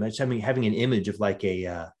literally, I'm having an image of like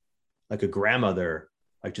a grandmother,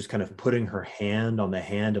 like just kind of putting her hand on the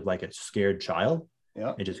hand of like a scared child,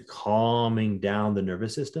 and just calming down the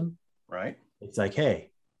nervous system. Right. It's like,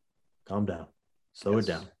 hey, calm down, slow it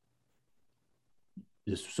down.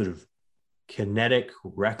 This sort of kinetic,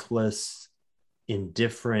 reckless,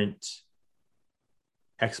 indifferent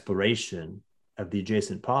exploration of the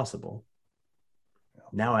adjacent possible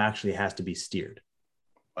now actually has to be steered.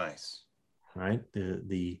 Nice. Right?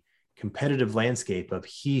 The competitive landscape of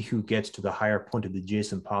he who gets to the higher point of the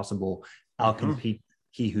adjacent possible outcompete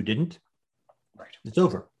he who didn't. Right. It's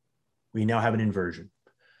over. We now have an inversion.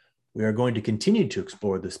 We are going to continue to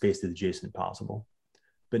explore the space of the adjacent possible,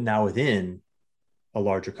 but now within a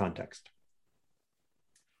larger context.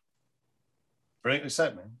 Brilliantly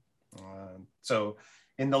said, man. So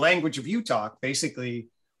in the language of UTOK, basically,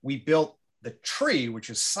 we built the tree, which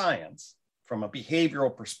is science, from a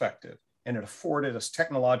behavioral perspective, and it afforded us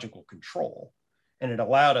technological control, and it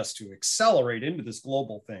allowed us to accelerate into this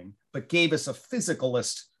global thing, but gave us a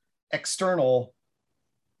physicalist, external,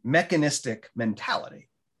 mechanistic mentality.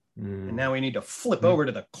 And now we need to flip over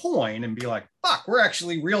to the coin and be like, fuck, we're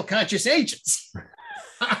actually real conscious agents.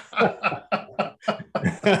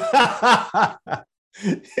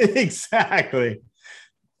 Exactly.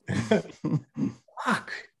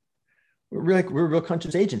 Fuck. We're real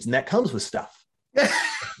conscious agents, and that comes with stuff.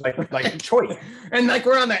 like choice. And like,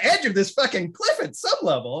 we're on the edge of this fucking cliff at some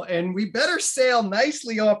level, and we better sail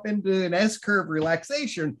nicely up into an S-curve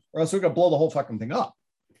relaxation, or else we're gonna blow the whole fucking thing up.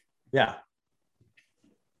 Yeah.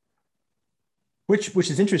 Which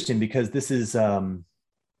is interesting, because this is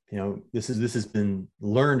this has been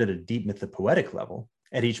learned at a deep mythopoetic level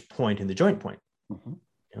at each point in the joint point.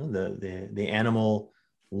 The animal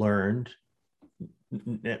learned,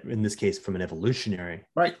 in this case, from an evolutionary,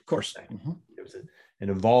 right, of course. It was an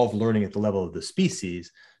evolved learning at the level of the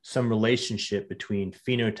species, some relationship between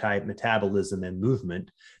phenotype, metabolism, and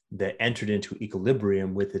movement that entered into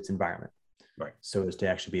equilibrium with its environment, right? So as to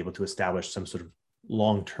actually be able to establish some sort of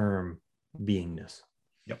long-term beingness.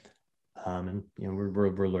 Yep. And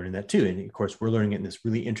we're learning that too, and of course we're learning it in this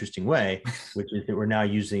really interesting way, which is that we're now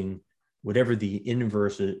using whatever the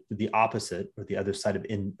inverse, the opposite, or the other side of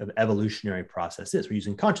evolutionary process is. We're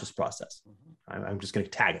using conscious process. I'm just going to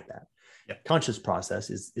tag it that. Yep. Conscious process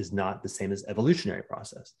is not the same as evolutionary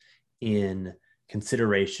process in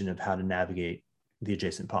consideration of how to navigate the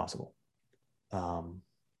adjacent possible.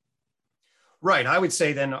 Right. I would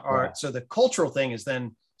say then so the cultural thing is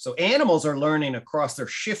then, so animals are learning across, they're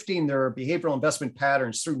shifting their behavioral investment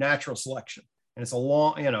patterns through natural selection. And it's a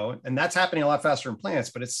long, and that's happening a lot faster in plants,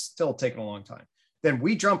 but it's still taking a long time. Then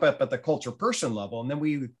we jump up at the culture person level, and then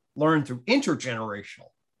we learn through intergenerational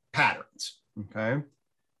patterns. Okay.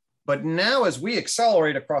 But now as we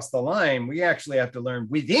accelerate across the line, we actually have to learn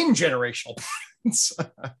within generational patterns.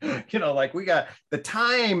 Like, we got the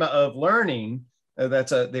time of learning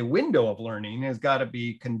the window of learning has got to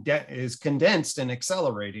be condensed and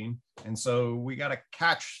accelerating. And so we got to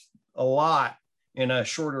catch a lot in a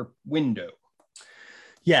shorter window.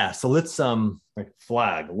 Yeah. So let's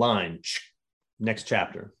flag, line, next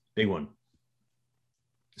chapter, big one.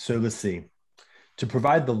 So let's see. To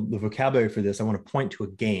provide the vocabulary for this, I want to point to a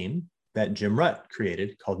game that Jim Rutt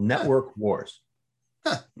created called Network Wars.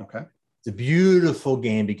 Okay. It's a beautiful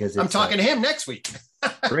game because I'm talking to him next week.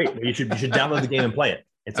 Great. Well, you should download the game and play it.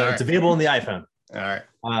 It's right. Available on the iPhone. All right.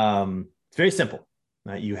 It's very simple.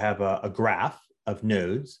 You have a graph of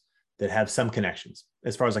nodes that have some connections,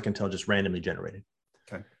 as far as I can tell, just randomly generated.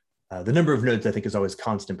 Okay. The number of nodes, I think, is always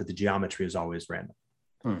constant, but the geometry is always random.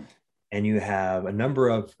 And you have a number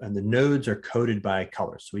of, and the nodes are coded by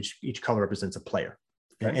colors. So each color represents a player,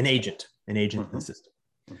 an agent in the system.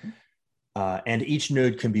 And each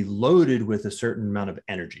node can be loaded with a certain amount of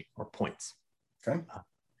energy or points. Okay.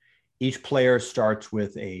 Each player starts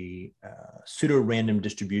with a pseudo-random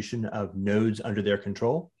distribution of nodes under their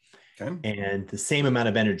control, and the same amount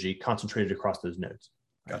of energy concentrated across those nodes.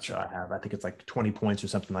 Gotcha. So I think it's like 20 points or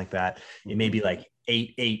something like that. It may be like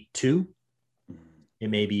 882. It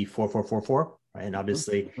may be 4444. Right? And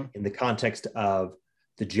obviously, in the context of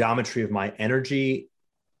the geometry of my energy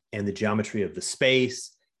and the geometry of the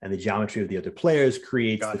space and the geometry of the other players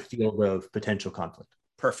creates the field of potential conflict.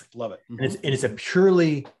 Perfect. Love it. And it's a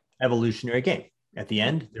purely evolutionary game. At the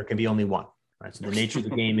end, there can be only one. Right? So the nature of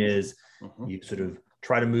the game is you sort of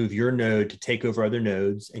try to move your node to take over other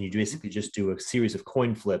nodes, and you basically just do a series of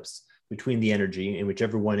coin flips between the energy, and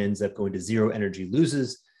whichever one ends up going to zero energy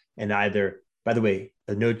loses. And either, by the way,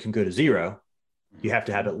 a node can go to zero. You have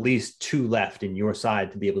to have at least two left in your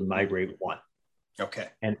side to be able to migrate one. Okay.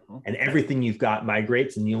 And everything you've got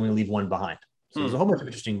migrates, and you only leave one behind. So there's a whole bunch of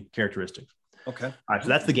interesting characteristics. Okay. All right, so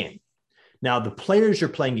that's the game. Now, the players you're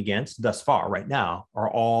playing against thus far, right now, are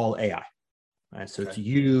all AI. Right? So it's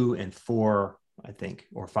you and 4, I think,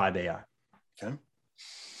 or 5 AI. Okay.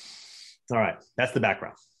 All right, that's the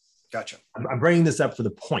background. Gotcha. I'm bringing this up for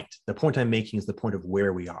the point. The point I'm making is the point of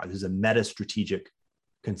where we are. This is a meta-strategic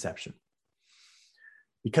conception.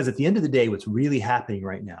 Because at the end of the day, what's really happening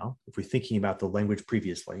right now, if we're thinking about the language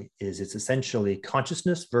previously, is it's essentially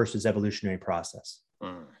consciousness versus evolutionary process,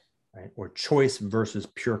 right? Or choice versus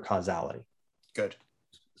pure causality. Good.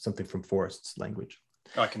 Something from Forrest's language.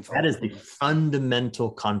 I can follow. That is the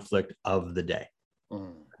fundamental conflict of the day.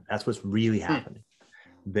 That's what's really happening.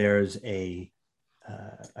 There's a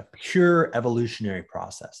pure evolutionary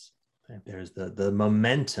process. Right? There's the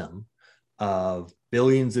momentum of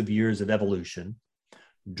billions of years of evolution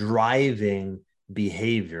driving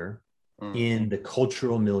behavior in the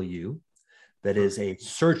cultural milieu that is a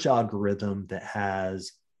search algorithm that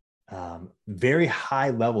has very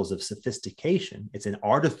high levels of sophistication. It's an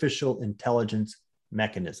artificial intelligence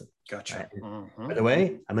mechanism. Gotcha. Right? By the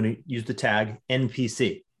way, I'm going to use the tag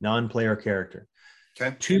NPC, non-player character.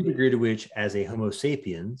 Okay. To the degree to which, as a Homo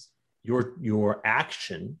sapiens, your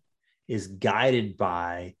action is guided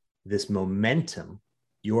by this momentum,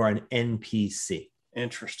 you are an NPC.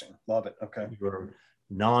 Interesting. Love it. Okay. You're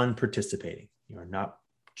non-participating. You're not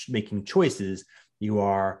making choices. You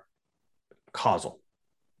are causal.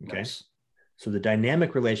 Okay. Nice. So the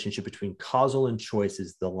dynamic relationship between causal and choice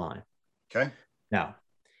is the line. Okay. Now,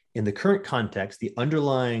 in the current context, the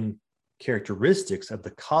underlying characteristics of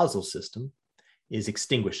the causal system is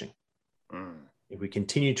extinguishing. If we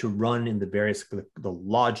continue to run in the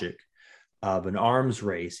logic of an arms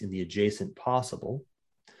race in the adjacent possible,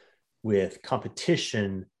 with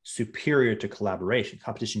competition superior to collaboration,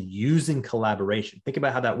 competition using collaboration. Think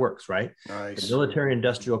about how that works, right? Nice. The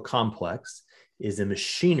military-industrial complex is a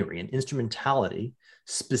machinery, an instrumentality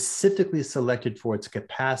specifically selected for its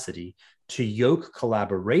capacity to yoke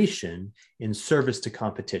collaboration in service to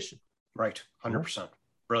competition. Right, 100%.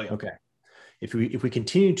 Brilliant. Okay. If we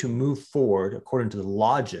continue to move forward according to the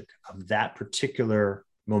logic of that particular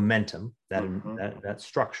momentum, that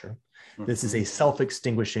structure, this is a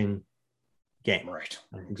self-extinguishing game. Right.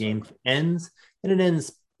 The game ends, and it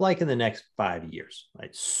ends like in the next 5 years,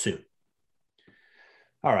 right? Soon.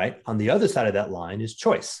 All right. On the other side of that line is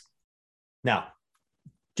choice. Now,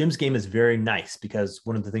 Jim's game is very nice because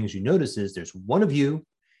one of the things you notice is there's one of you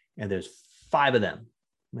and there's 5 of them,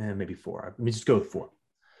 maybe 4. Let me just go with 4.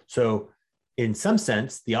 So in some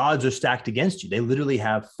sense, the odds are stacked against you. They literally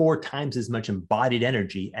have 4 times as much embodied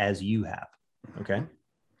energy as you have. Okay.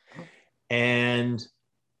 And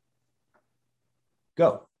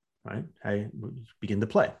go, right? I begin to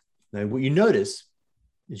play. Now, what you notice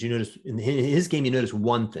is in his game, you notice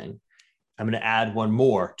one thing. I'm going to add one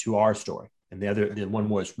more to our story. And the one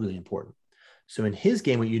more is really important. So in his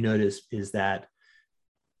game, what you notice is that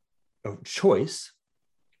of choice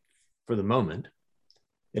for the moment,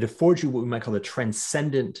 it affords you what we might call a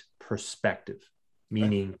transcendent perspective,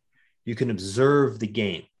 meaning you can observe the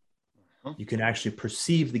game. You can actually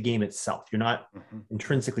perceive the game itself. You're not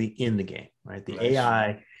intrinsically in the game, right? The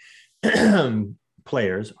AI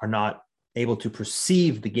players are not able to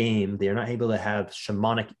perceive the game. They are not able to have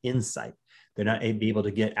shamanic insight. They're not able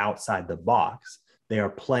to get outside the box. They are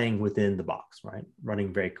playing within the box, right?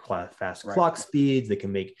 Running very fast clock speeds. They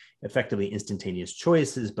can make effectively instantaneous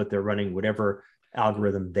choices, but they're running whatever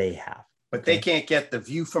algorithm they have. But they can't get the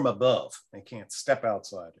view from above. They can't step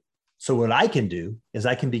outside. So what I can do is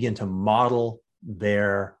I can begin to model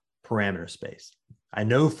their parameter space. I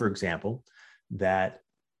know, for example, that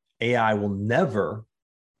AI will never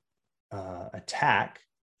attack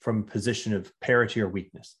from a position of parity or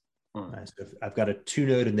weakness. So if I've got a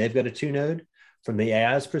 2-node and they've got a 2-node, from the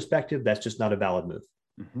AI's perspective, that's just not a valid move.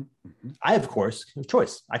 I, of course, have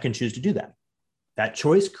choice. I can choose to do that. That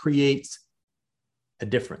choice creates a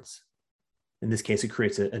difference. In this case, it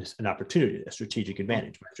creates an opportunity, a strategic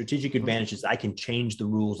advantage. My strategic advantage is I can change the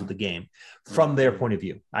rules of the game from their point of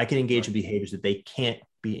view. I can engage in behaviors that they can't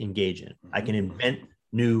be engaged in. I can invent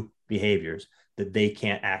new behaviors that they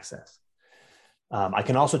can't access. I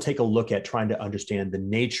can also take a look at trying to understand the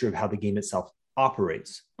nature of how the game itself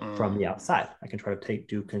operates from the outside. I can try to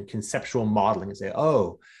do conceptual modeling and say,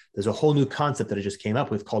 oh, there's a whole new concept that I just came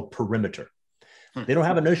up with called perimeter. They don't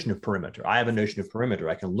have a notion of perimeter. I have a notion of perimeter.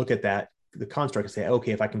 I can look at that, the construct, and say,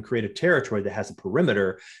 okay, if I can create a territory that has a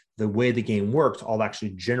perimeter, the way the game works, I'll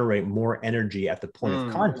actually generate more energy at the point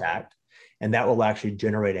of contact, and that will actually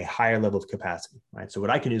generate a higher level of capacity, right? So what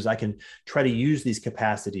I can do is I can try to use these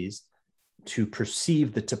capacities to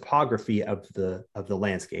perceive the topography of the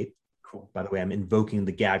landscape. Cool. By the way, I'm invoking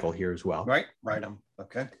the gaggle here as well. Right.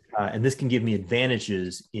 Okay. And this can give me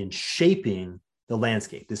advantages in shaping the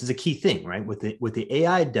landscape. This is a key thing, right? What the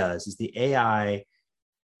AI does is the AI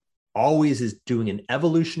always is doing an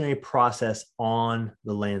evolutionary process on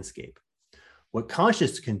the landscape. What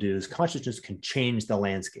consciousness can do is consciousness can change the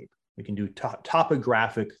landscape. We can do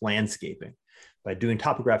topographic landscaping. By doing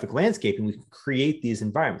topographic landscaping, we can create these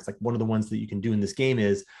environments. Like one of the ones that you can do in this game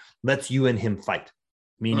is let's you and him fight,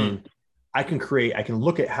 meaning I can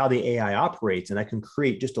look at how the AI operates and I can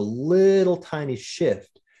create just a little tiny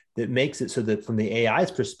shift that makes it so that from the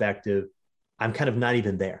AI's perspective, I'm kind of not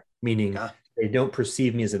even there, meaning they don't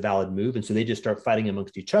perceive me as a valid move. And so they just start fighting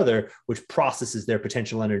amongst each other, which processes their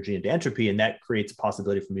potential energy into entropy. And that creates a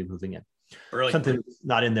possibility for me moving in. Brilliant. Something that's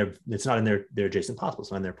not in their adjacent possible,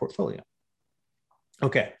 it's not in their portfolio.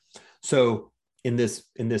 Okay. So in this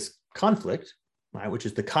conflict, right, which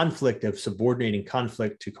is the conflict of subordinating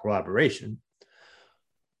conflict to collaboration,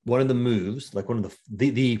 one of the moves, like one of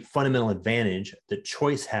the fundamental advantage that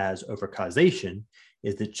choice has over causation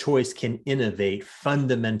is that choice can innovate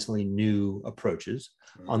fundamentally new approaches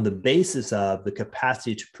on the basis of the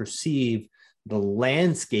capacity to perceive the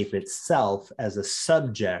landscape itself as a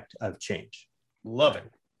subject of change. Love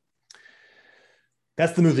it.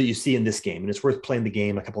 That's the move that you see in this game. And it's worth playing the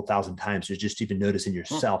game a couple thousand times to just even notice in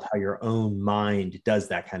yourself how your own mind does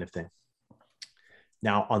that kind of thing.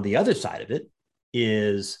 Now, on the other side of it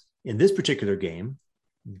is in this particular game,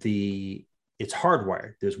 it's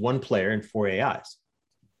hardwired. There's one player and 4 AIs.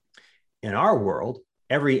 In our world,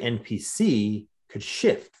 every NPC could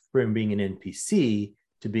shift from being an NPC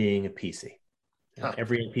to being a PC.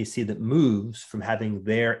 Every NPC that moves from having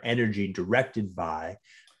their energy directed by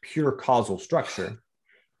pure causal structure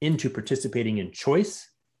into participating in choice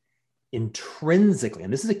intrinsically.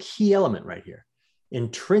 And this is a key element right here.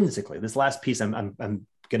 Intrinsically, this last piece, I'm going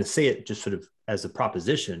to say it just sort of as a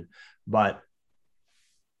proposition, but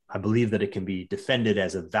I believe that it can be defended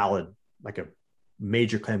as a valid, like a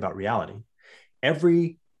major claim about reality.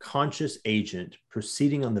 Every conscious agent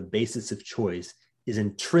proceeding on the basis of choice is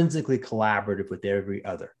intrinsically collaborative with every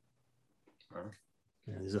other.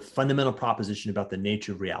 There's a fundamental proposition about the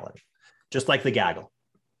nature of reality, just like the gaggle,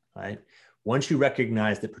 right? Once you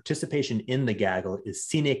recognize that participation in the gaggle is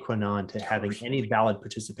sine qua non to having any valid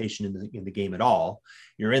participation in the game at all,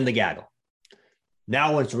 you're in the gaggle.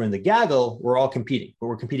 Now, once we're in the gaggle, we're all competing, but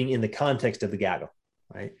we're competing in the context of the gaggle,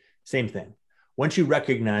 right? Same thing. Once you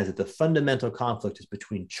recognize that the fundamental conflict is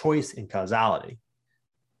between choice and causality,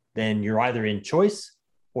 then you're either in choice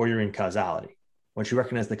or you're in causality. Once you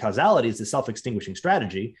recognize the causality is the self-extinguishing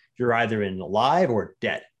strategy, you're either in alive or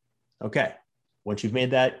dead. Okay. Once you've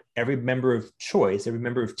made that, every member of choice, every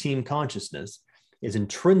member of team consciousness is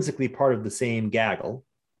intrinsically part of the same gaggle.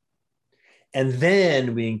 And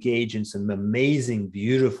then we engage in some amazing,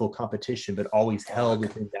 beautiful competition, but always held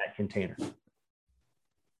within that container.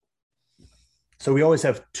 So we always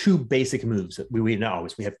have two basic moves. We not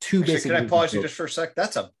always. We have two Actually, basic can I moves. pause you just for a sec?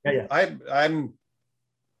 That's a Yeah.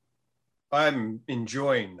 I'm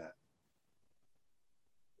enjoying that.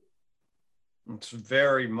 It's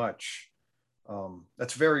very much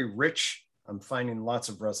that's very rich. I'm finding lots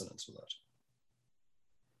of resonance with it.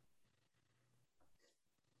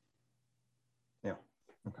 Yeah.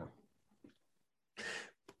 Okay.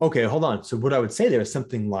 Okay, hold on. So what I would say there is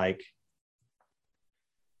something like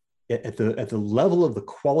at the level of the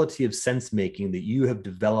quality of sense making that you have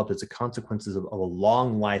developed as a consequence of a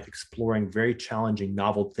long life exploring very challenging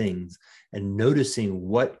novel things and noticing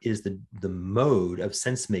what is the mode of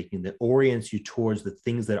sense making that orients you towards the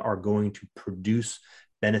things that are going to produce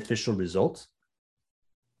beneficial results,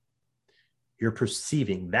 you're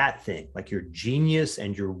perceiving that thing, like your genius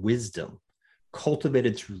and your wisdom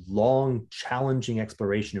cultivated through long challenging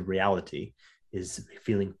exploration of reality, is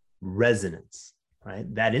feeling resonance. Right?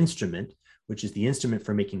 That instrument, which is the instrument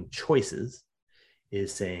for making choices,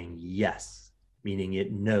 is saying yes, meaning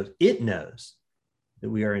it knows that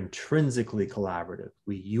we are intrinsically collaborative.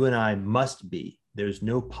 You and I must be. There's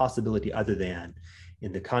no possibility other than,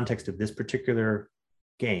 in the context of this particular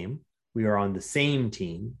game, we are on the same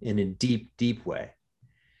team in a deep, deep way.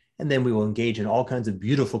 And then we will engage in all kinds of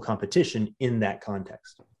beautiful competition in that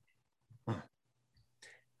context.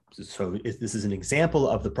 So this is an example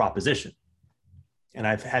of the proposition. And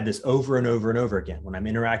I've had this over and over and over again when I'm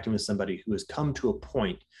interacting with somebody who has come to a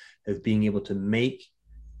point of being able to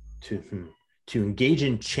engage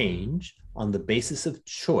in change on the basis of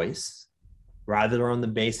choice rather than on the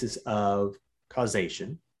basis of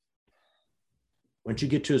causation. Once you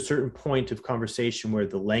get to a certain point of conversation where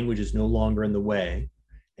the language is no longer in the way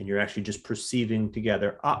and you're actually just perceiving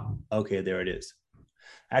together, okay, there it is.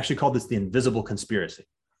 I actually call this the invisible conspiracy.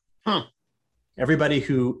 Everybody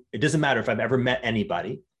it doesn't matter if I've ever met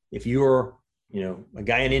anybody, if you're, a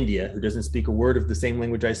guy in India who doesn't speak a word of the same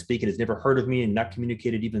language I speak and has never heard of me and not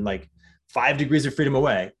communicated even like 5 degrees of freedom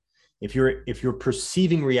away, if you're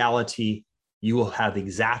perceiving reality, you will have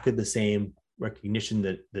exactly the same recognition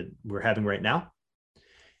that we're having right now.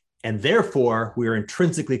 And therefore, we are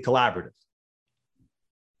intrinsically collaborative.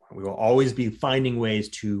 We will always be finding ways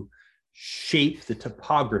to shape the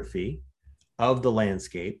topography of the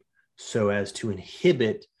landscape so as to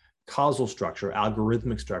inhibit causal structure,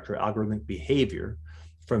 algorithmic behavior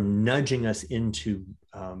from nudging us into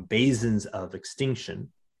basins of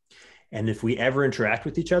extinction. And if we ever interact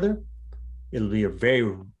with each other, it'll be a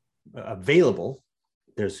very available.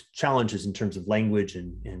 There's challenges in terms of language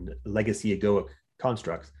and legacy egoic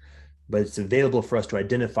constructs, but it's available for us to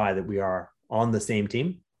identify that we are on the same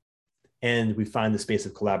team and we find the space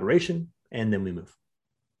of collaboration and then we move.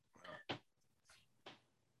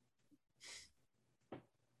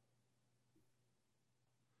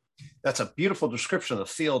 That's a beautiful description of the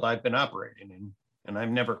field I've been operating in, and I've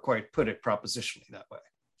never quite put it propositionally that way.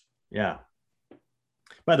 Yeah.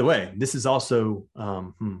 By the way, this is also,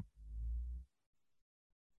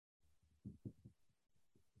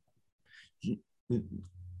 you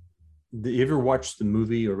ever watched the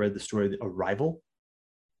movie or read the story Arrival?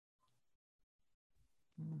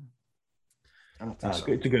 I don't think so.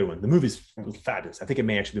 It's a good one. The movie's fabulous. I think it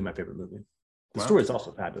may actually be my favorite movie. The story is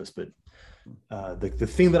also fabulous, but the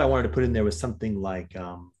thing that I wanted to put in there was something like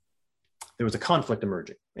there was a conflict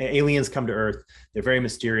emerging. Aliens come to Earth. They're very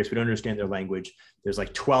mysterious. We don't understand their language. There's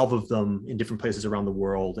like 12 of them in different places around the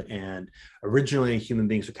world. And originally human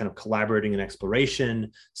beings were kind of collaborating in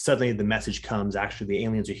exploration. Suddenly the message comes, actually, the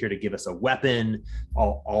aliens are here to give us a weapon.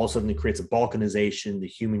 All of a sudden it creates a balkanization. The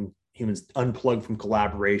humans unplug from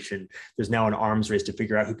collaboration. There's now an arms race to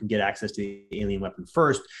figure out who can get access to the alien weapon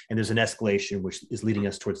first. And there's an escalation, which is leading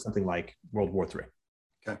us towards something like World War III.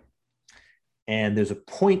 Okay. And there's a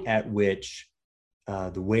point at which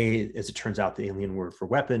the way, as it turns out, the alien word for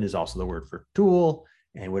weapon is also the word for tool.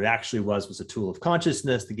 And what it actually was a tool of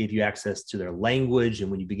consciousness that gave you access to their language. And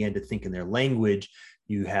when you began to think in their language,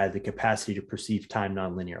 you had the capacity to perceive time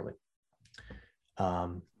non-linearly.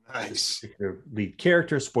 Nice. Their lead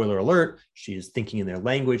character, spoiler alert, she is thinking in their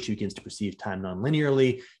language. She begins to perceive time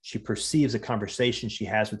non-linearly. She perceives a conversation she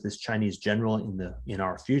has with this Chinese general in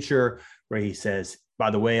our future, where he says,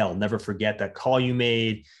 "By the way, I'll never forget that call you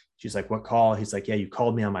made." She's like, "What call?" He's like, "Yeah, you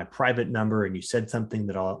called me on my private number and you said something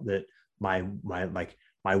that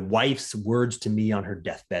my wife's words to me on her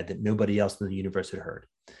deathbed that nobody else in the universe had heard."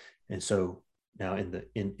 And so now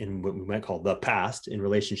in what we might call the past, in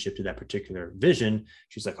relationship to that particular vision,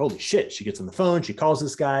 she's like, "Holy shit." She gets on the phone, she calls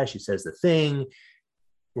this guy, she says the thing.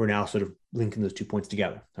 We're now sort of linking those 2 points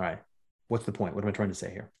together. All right, what's the point? What am I trying to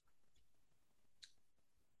say here?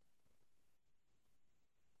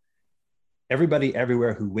 everybody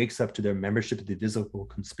everywhere who wakes up to their membership of the invisible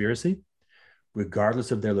conspiracy,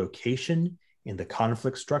 regardless of their location in the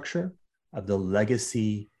conflict structure of the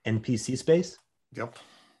legacy NPC space, Yep.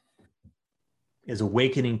 is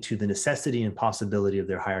awakening to the necessity and possibility of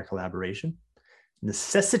their higher collaboration.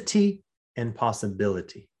 Necessity and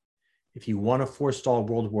possibility. If you want to forestall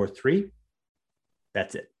World War III,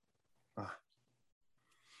 that's it.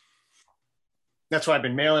 That's why I've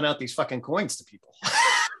been mailing out these fucking coins to people.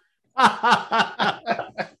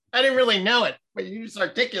 I didn't really know it, but you just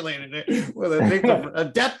articulated it with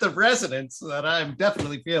a depth of resonance that I'm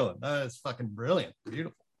definitely feeling. That's fucking brilliant.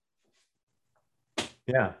 Beautiful.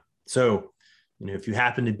 Yeah. So, if you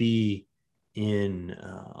happen to be in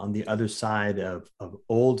on the other side of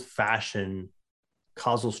old-fashioned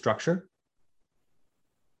causal structure,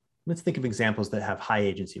 let's think of examples that have high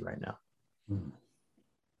agency right now.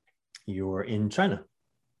 You're in China.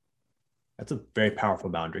 That's a very powerful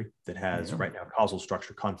boundary that has right now causal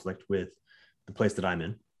structure conflict with the place that I'm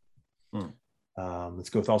in. Let's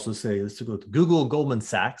go with Google, Goldman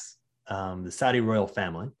Sachs, the Saudi royal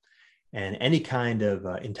family, and any kind of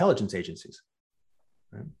intelligence agencies.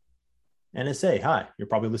 Right? NSA, hi, you're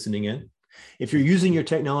probably listening in. If you're using your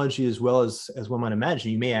technology as well as one might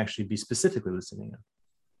imagine, you may actually be specifically listening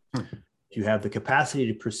in. If you have the capacity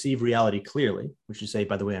to perceive reality clearly, which you say,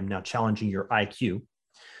 by the way, I'm now challenging your IQ.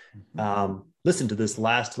 Listen to this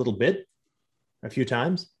last little bit a few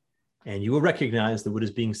times, and you will recognize that what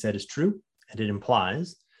is being said is true, and it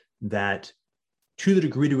implies that to the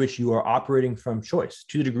degree to which you are operating from choice,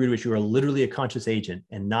 to the degree to which you are literally a conscious agent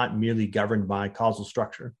and not merely governed by causal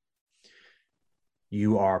structure,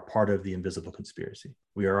 you are part of the invisible conspiracy.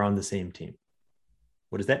 We are on the same team.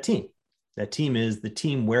 What is that team? That team is the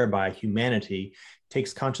team whereby humanity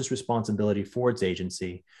takes conscious responsibility for its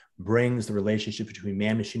agency, brings the relationship between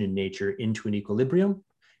man, machine, and nature into an equilibrium,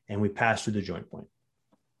 and we pass through the joint point.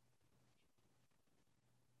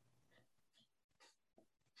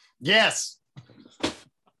 Yes.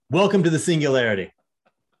 Welcome to the singularity.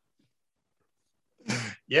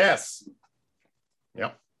 Yes.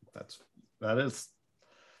 Yep.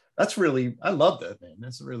 That's really, I love that, man.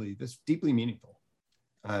 That's deeply meaningful.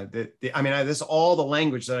 This is all the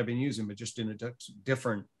language that I've been using, but just in a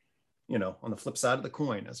different, on the flip side of the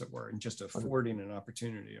coin, as it were, and just affording an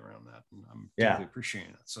opportunity around that. And I'm deeply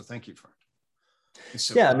appreciating it. So thank you for it.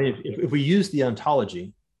 So if we use the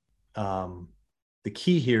ontology, the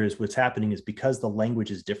key here is what's happening is because the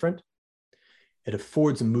language is different, it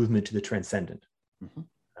affords a movement to the transcendent.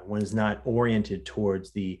 One is not oriented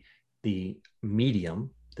towards the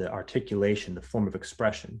medium, the articulation, the form of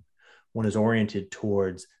expression. One is oriented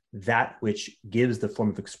towards that which gives the form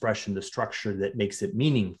of expression the structure that makes it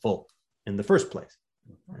meaningful in the first place.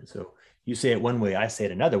 And so you say it one way, I say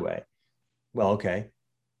it another way. Well, okay.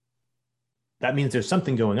 That means there's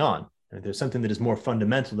something going on. There's something that is more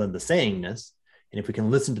fundamental than the sayingness. And if we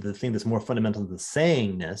can listen to the thing that's more fundamental than the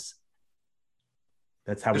sayingness,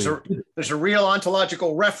 that's how there's a real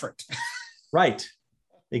ontological referent. Right.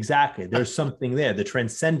 Exactly. There's something there. The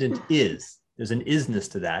transcendent is. There's an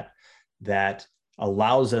isness to that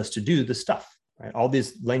allows us to do the stuff. Right? All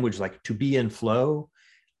these language like to be in flow,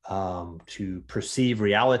 to perceive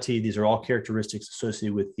reality. These are all characteristics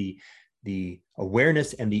associated with the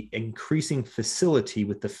awareness and the increasing facility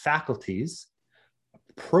with the faculties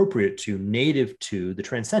appropriate to, native to the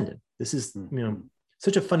transcendent. This is,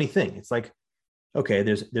 such a funny thing. It's like, okay,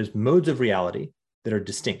 there's modes of reality that are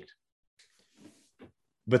distinct,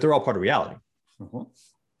 but they're all part of reality.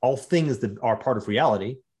 All things that are part of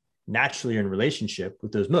reality naturally are in relationship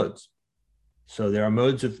with those modes. So there are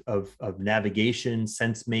modes of navigation,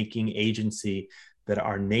 sense-making, agency that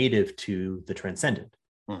are native to the transcendent.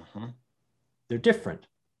 They're different.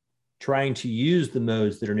 Trying to use the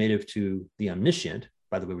modes that are native to the omniscient,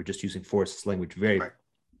 by the way, we're just using Forrest's language very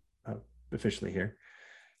officially here.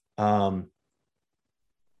 I'm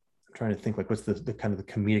trying to think like what's the kind of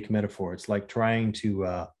the comedic metaphor. It's like trying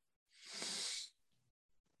to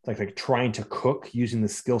like trying to cook using the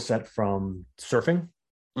skill set from surfing.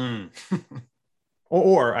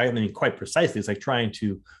 or I mean quite precisely, it's like trying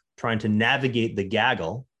to navigate the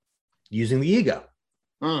gaggle using the ego.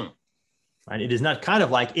 Right? It is not kind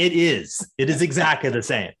of like it is exactly the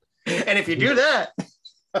same. And if you do that,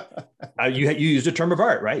 you used a term of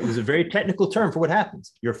art, right? It was a very technical term for what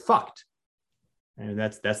happens. You're fucked. And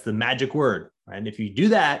that's the magic word, right? And if you do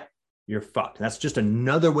that, you're fucked. That's just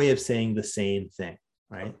another way of saying the same thing,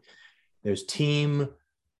 right? There's team,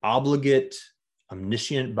 obligate,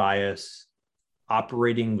 omniscient bias,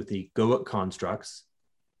 operating with egoic constructs.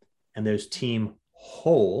 And there's team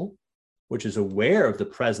whole, which is aware of the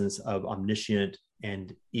presence of omniscient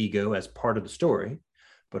and ego as part of the story,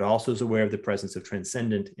 but also is aware of the presence of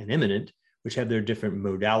transcendent and immanent, which have their different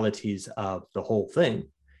modalities of the whole thing.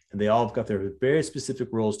 And they all have got their very specific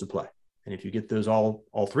roles to play. And if you get those all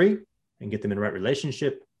three and get them in the right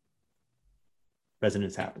relationship,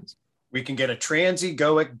 resonance happens. We can get a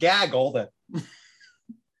transegoic gaggle that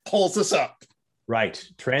pulls us up. Right.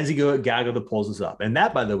 Transegoic gaggle that pulls us up. And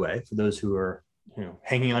that, by the way, for those who are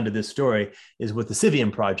hanging on to this story, is what the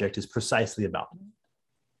Sivium Project is precisely about.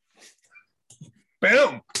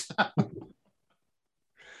 Boom. A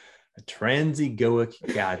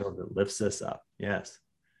transegoic gaggle that lifts us up. Yes.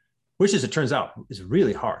 Which, as it turns out, is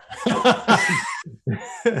really hard.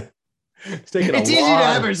 It's easier to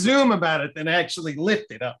have a Zoom about it than actually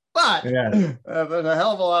lift it up. But there's a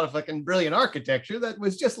hell of a lot of fucking brilliant architecture that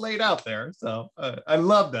was just laid out there. So I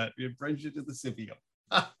love that. It brings you to the Sivium.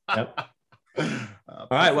 Yep. All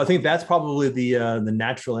right. Well, I think that's probably the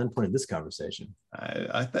natural endpoint of this conversation.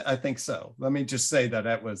 I think so. Let me just say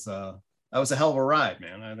that was a hell of a ride,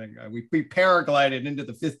 man. I think we paraglided into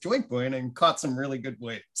the fifth joint point and caught some really good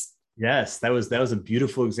waves. Yes, that was a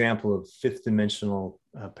beautiful example of fifth dimensional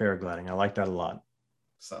paragliding. I like that a lot.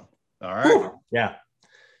 So, all right. Woo! Yeah.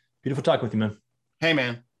 Beautiful talking with you, man. Hey,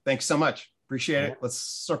 man. Thanks so much. Appreciate it. Let's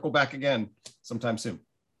circle back again sometime soon.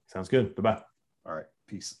 Sounds good. Bye-bye. All right.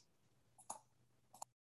 Peace.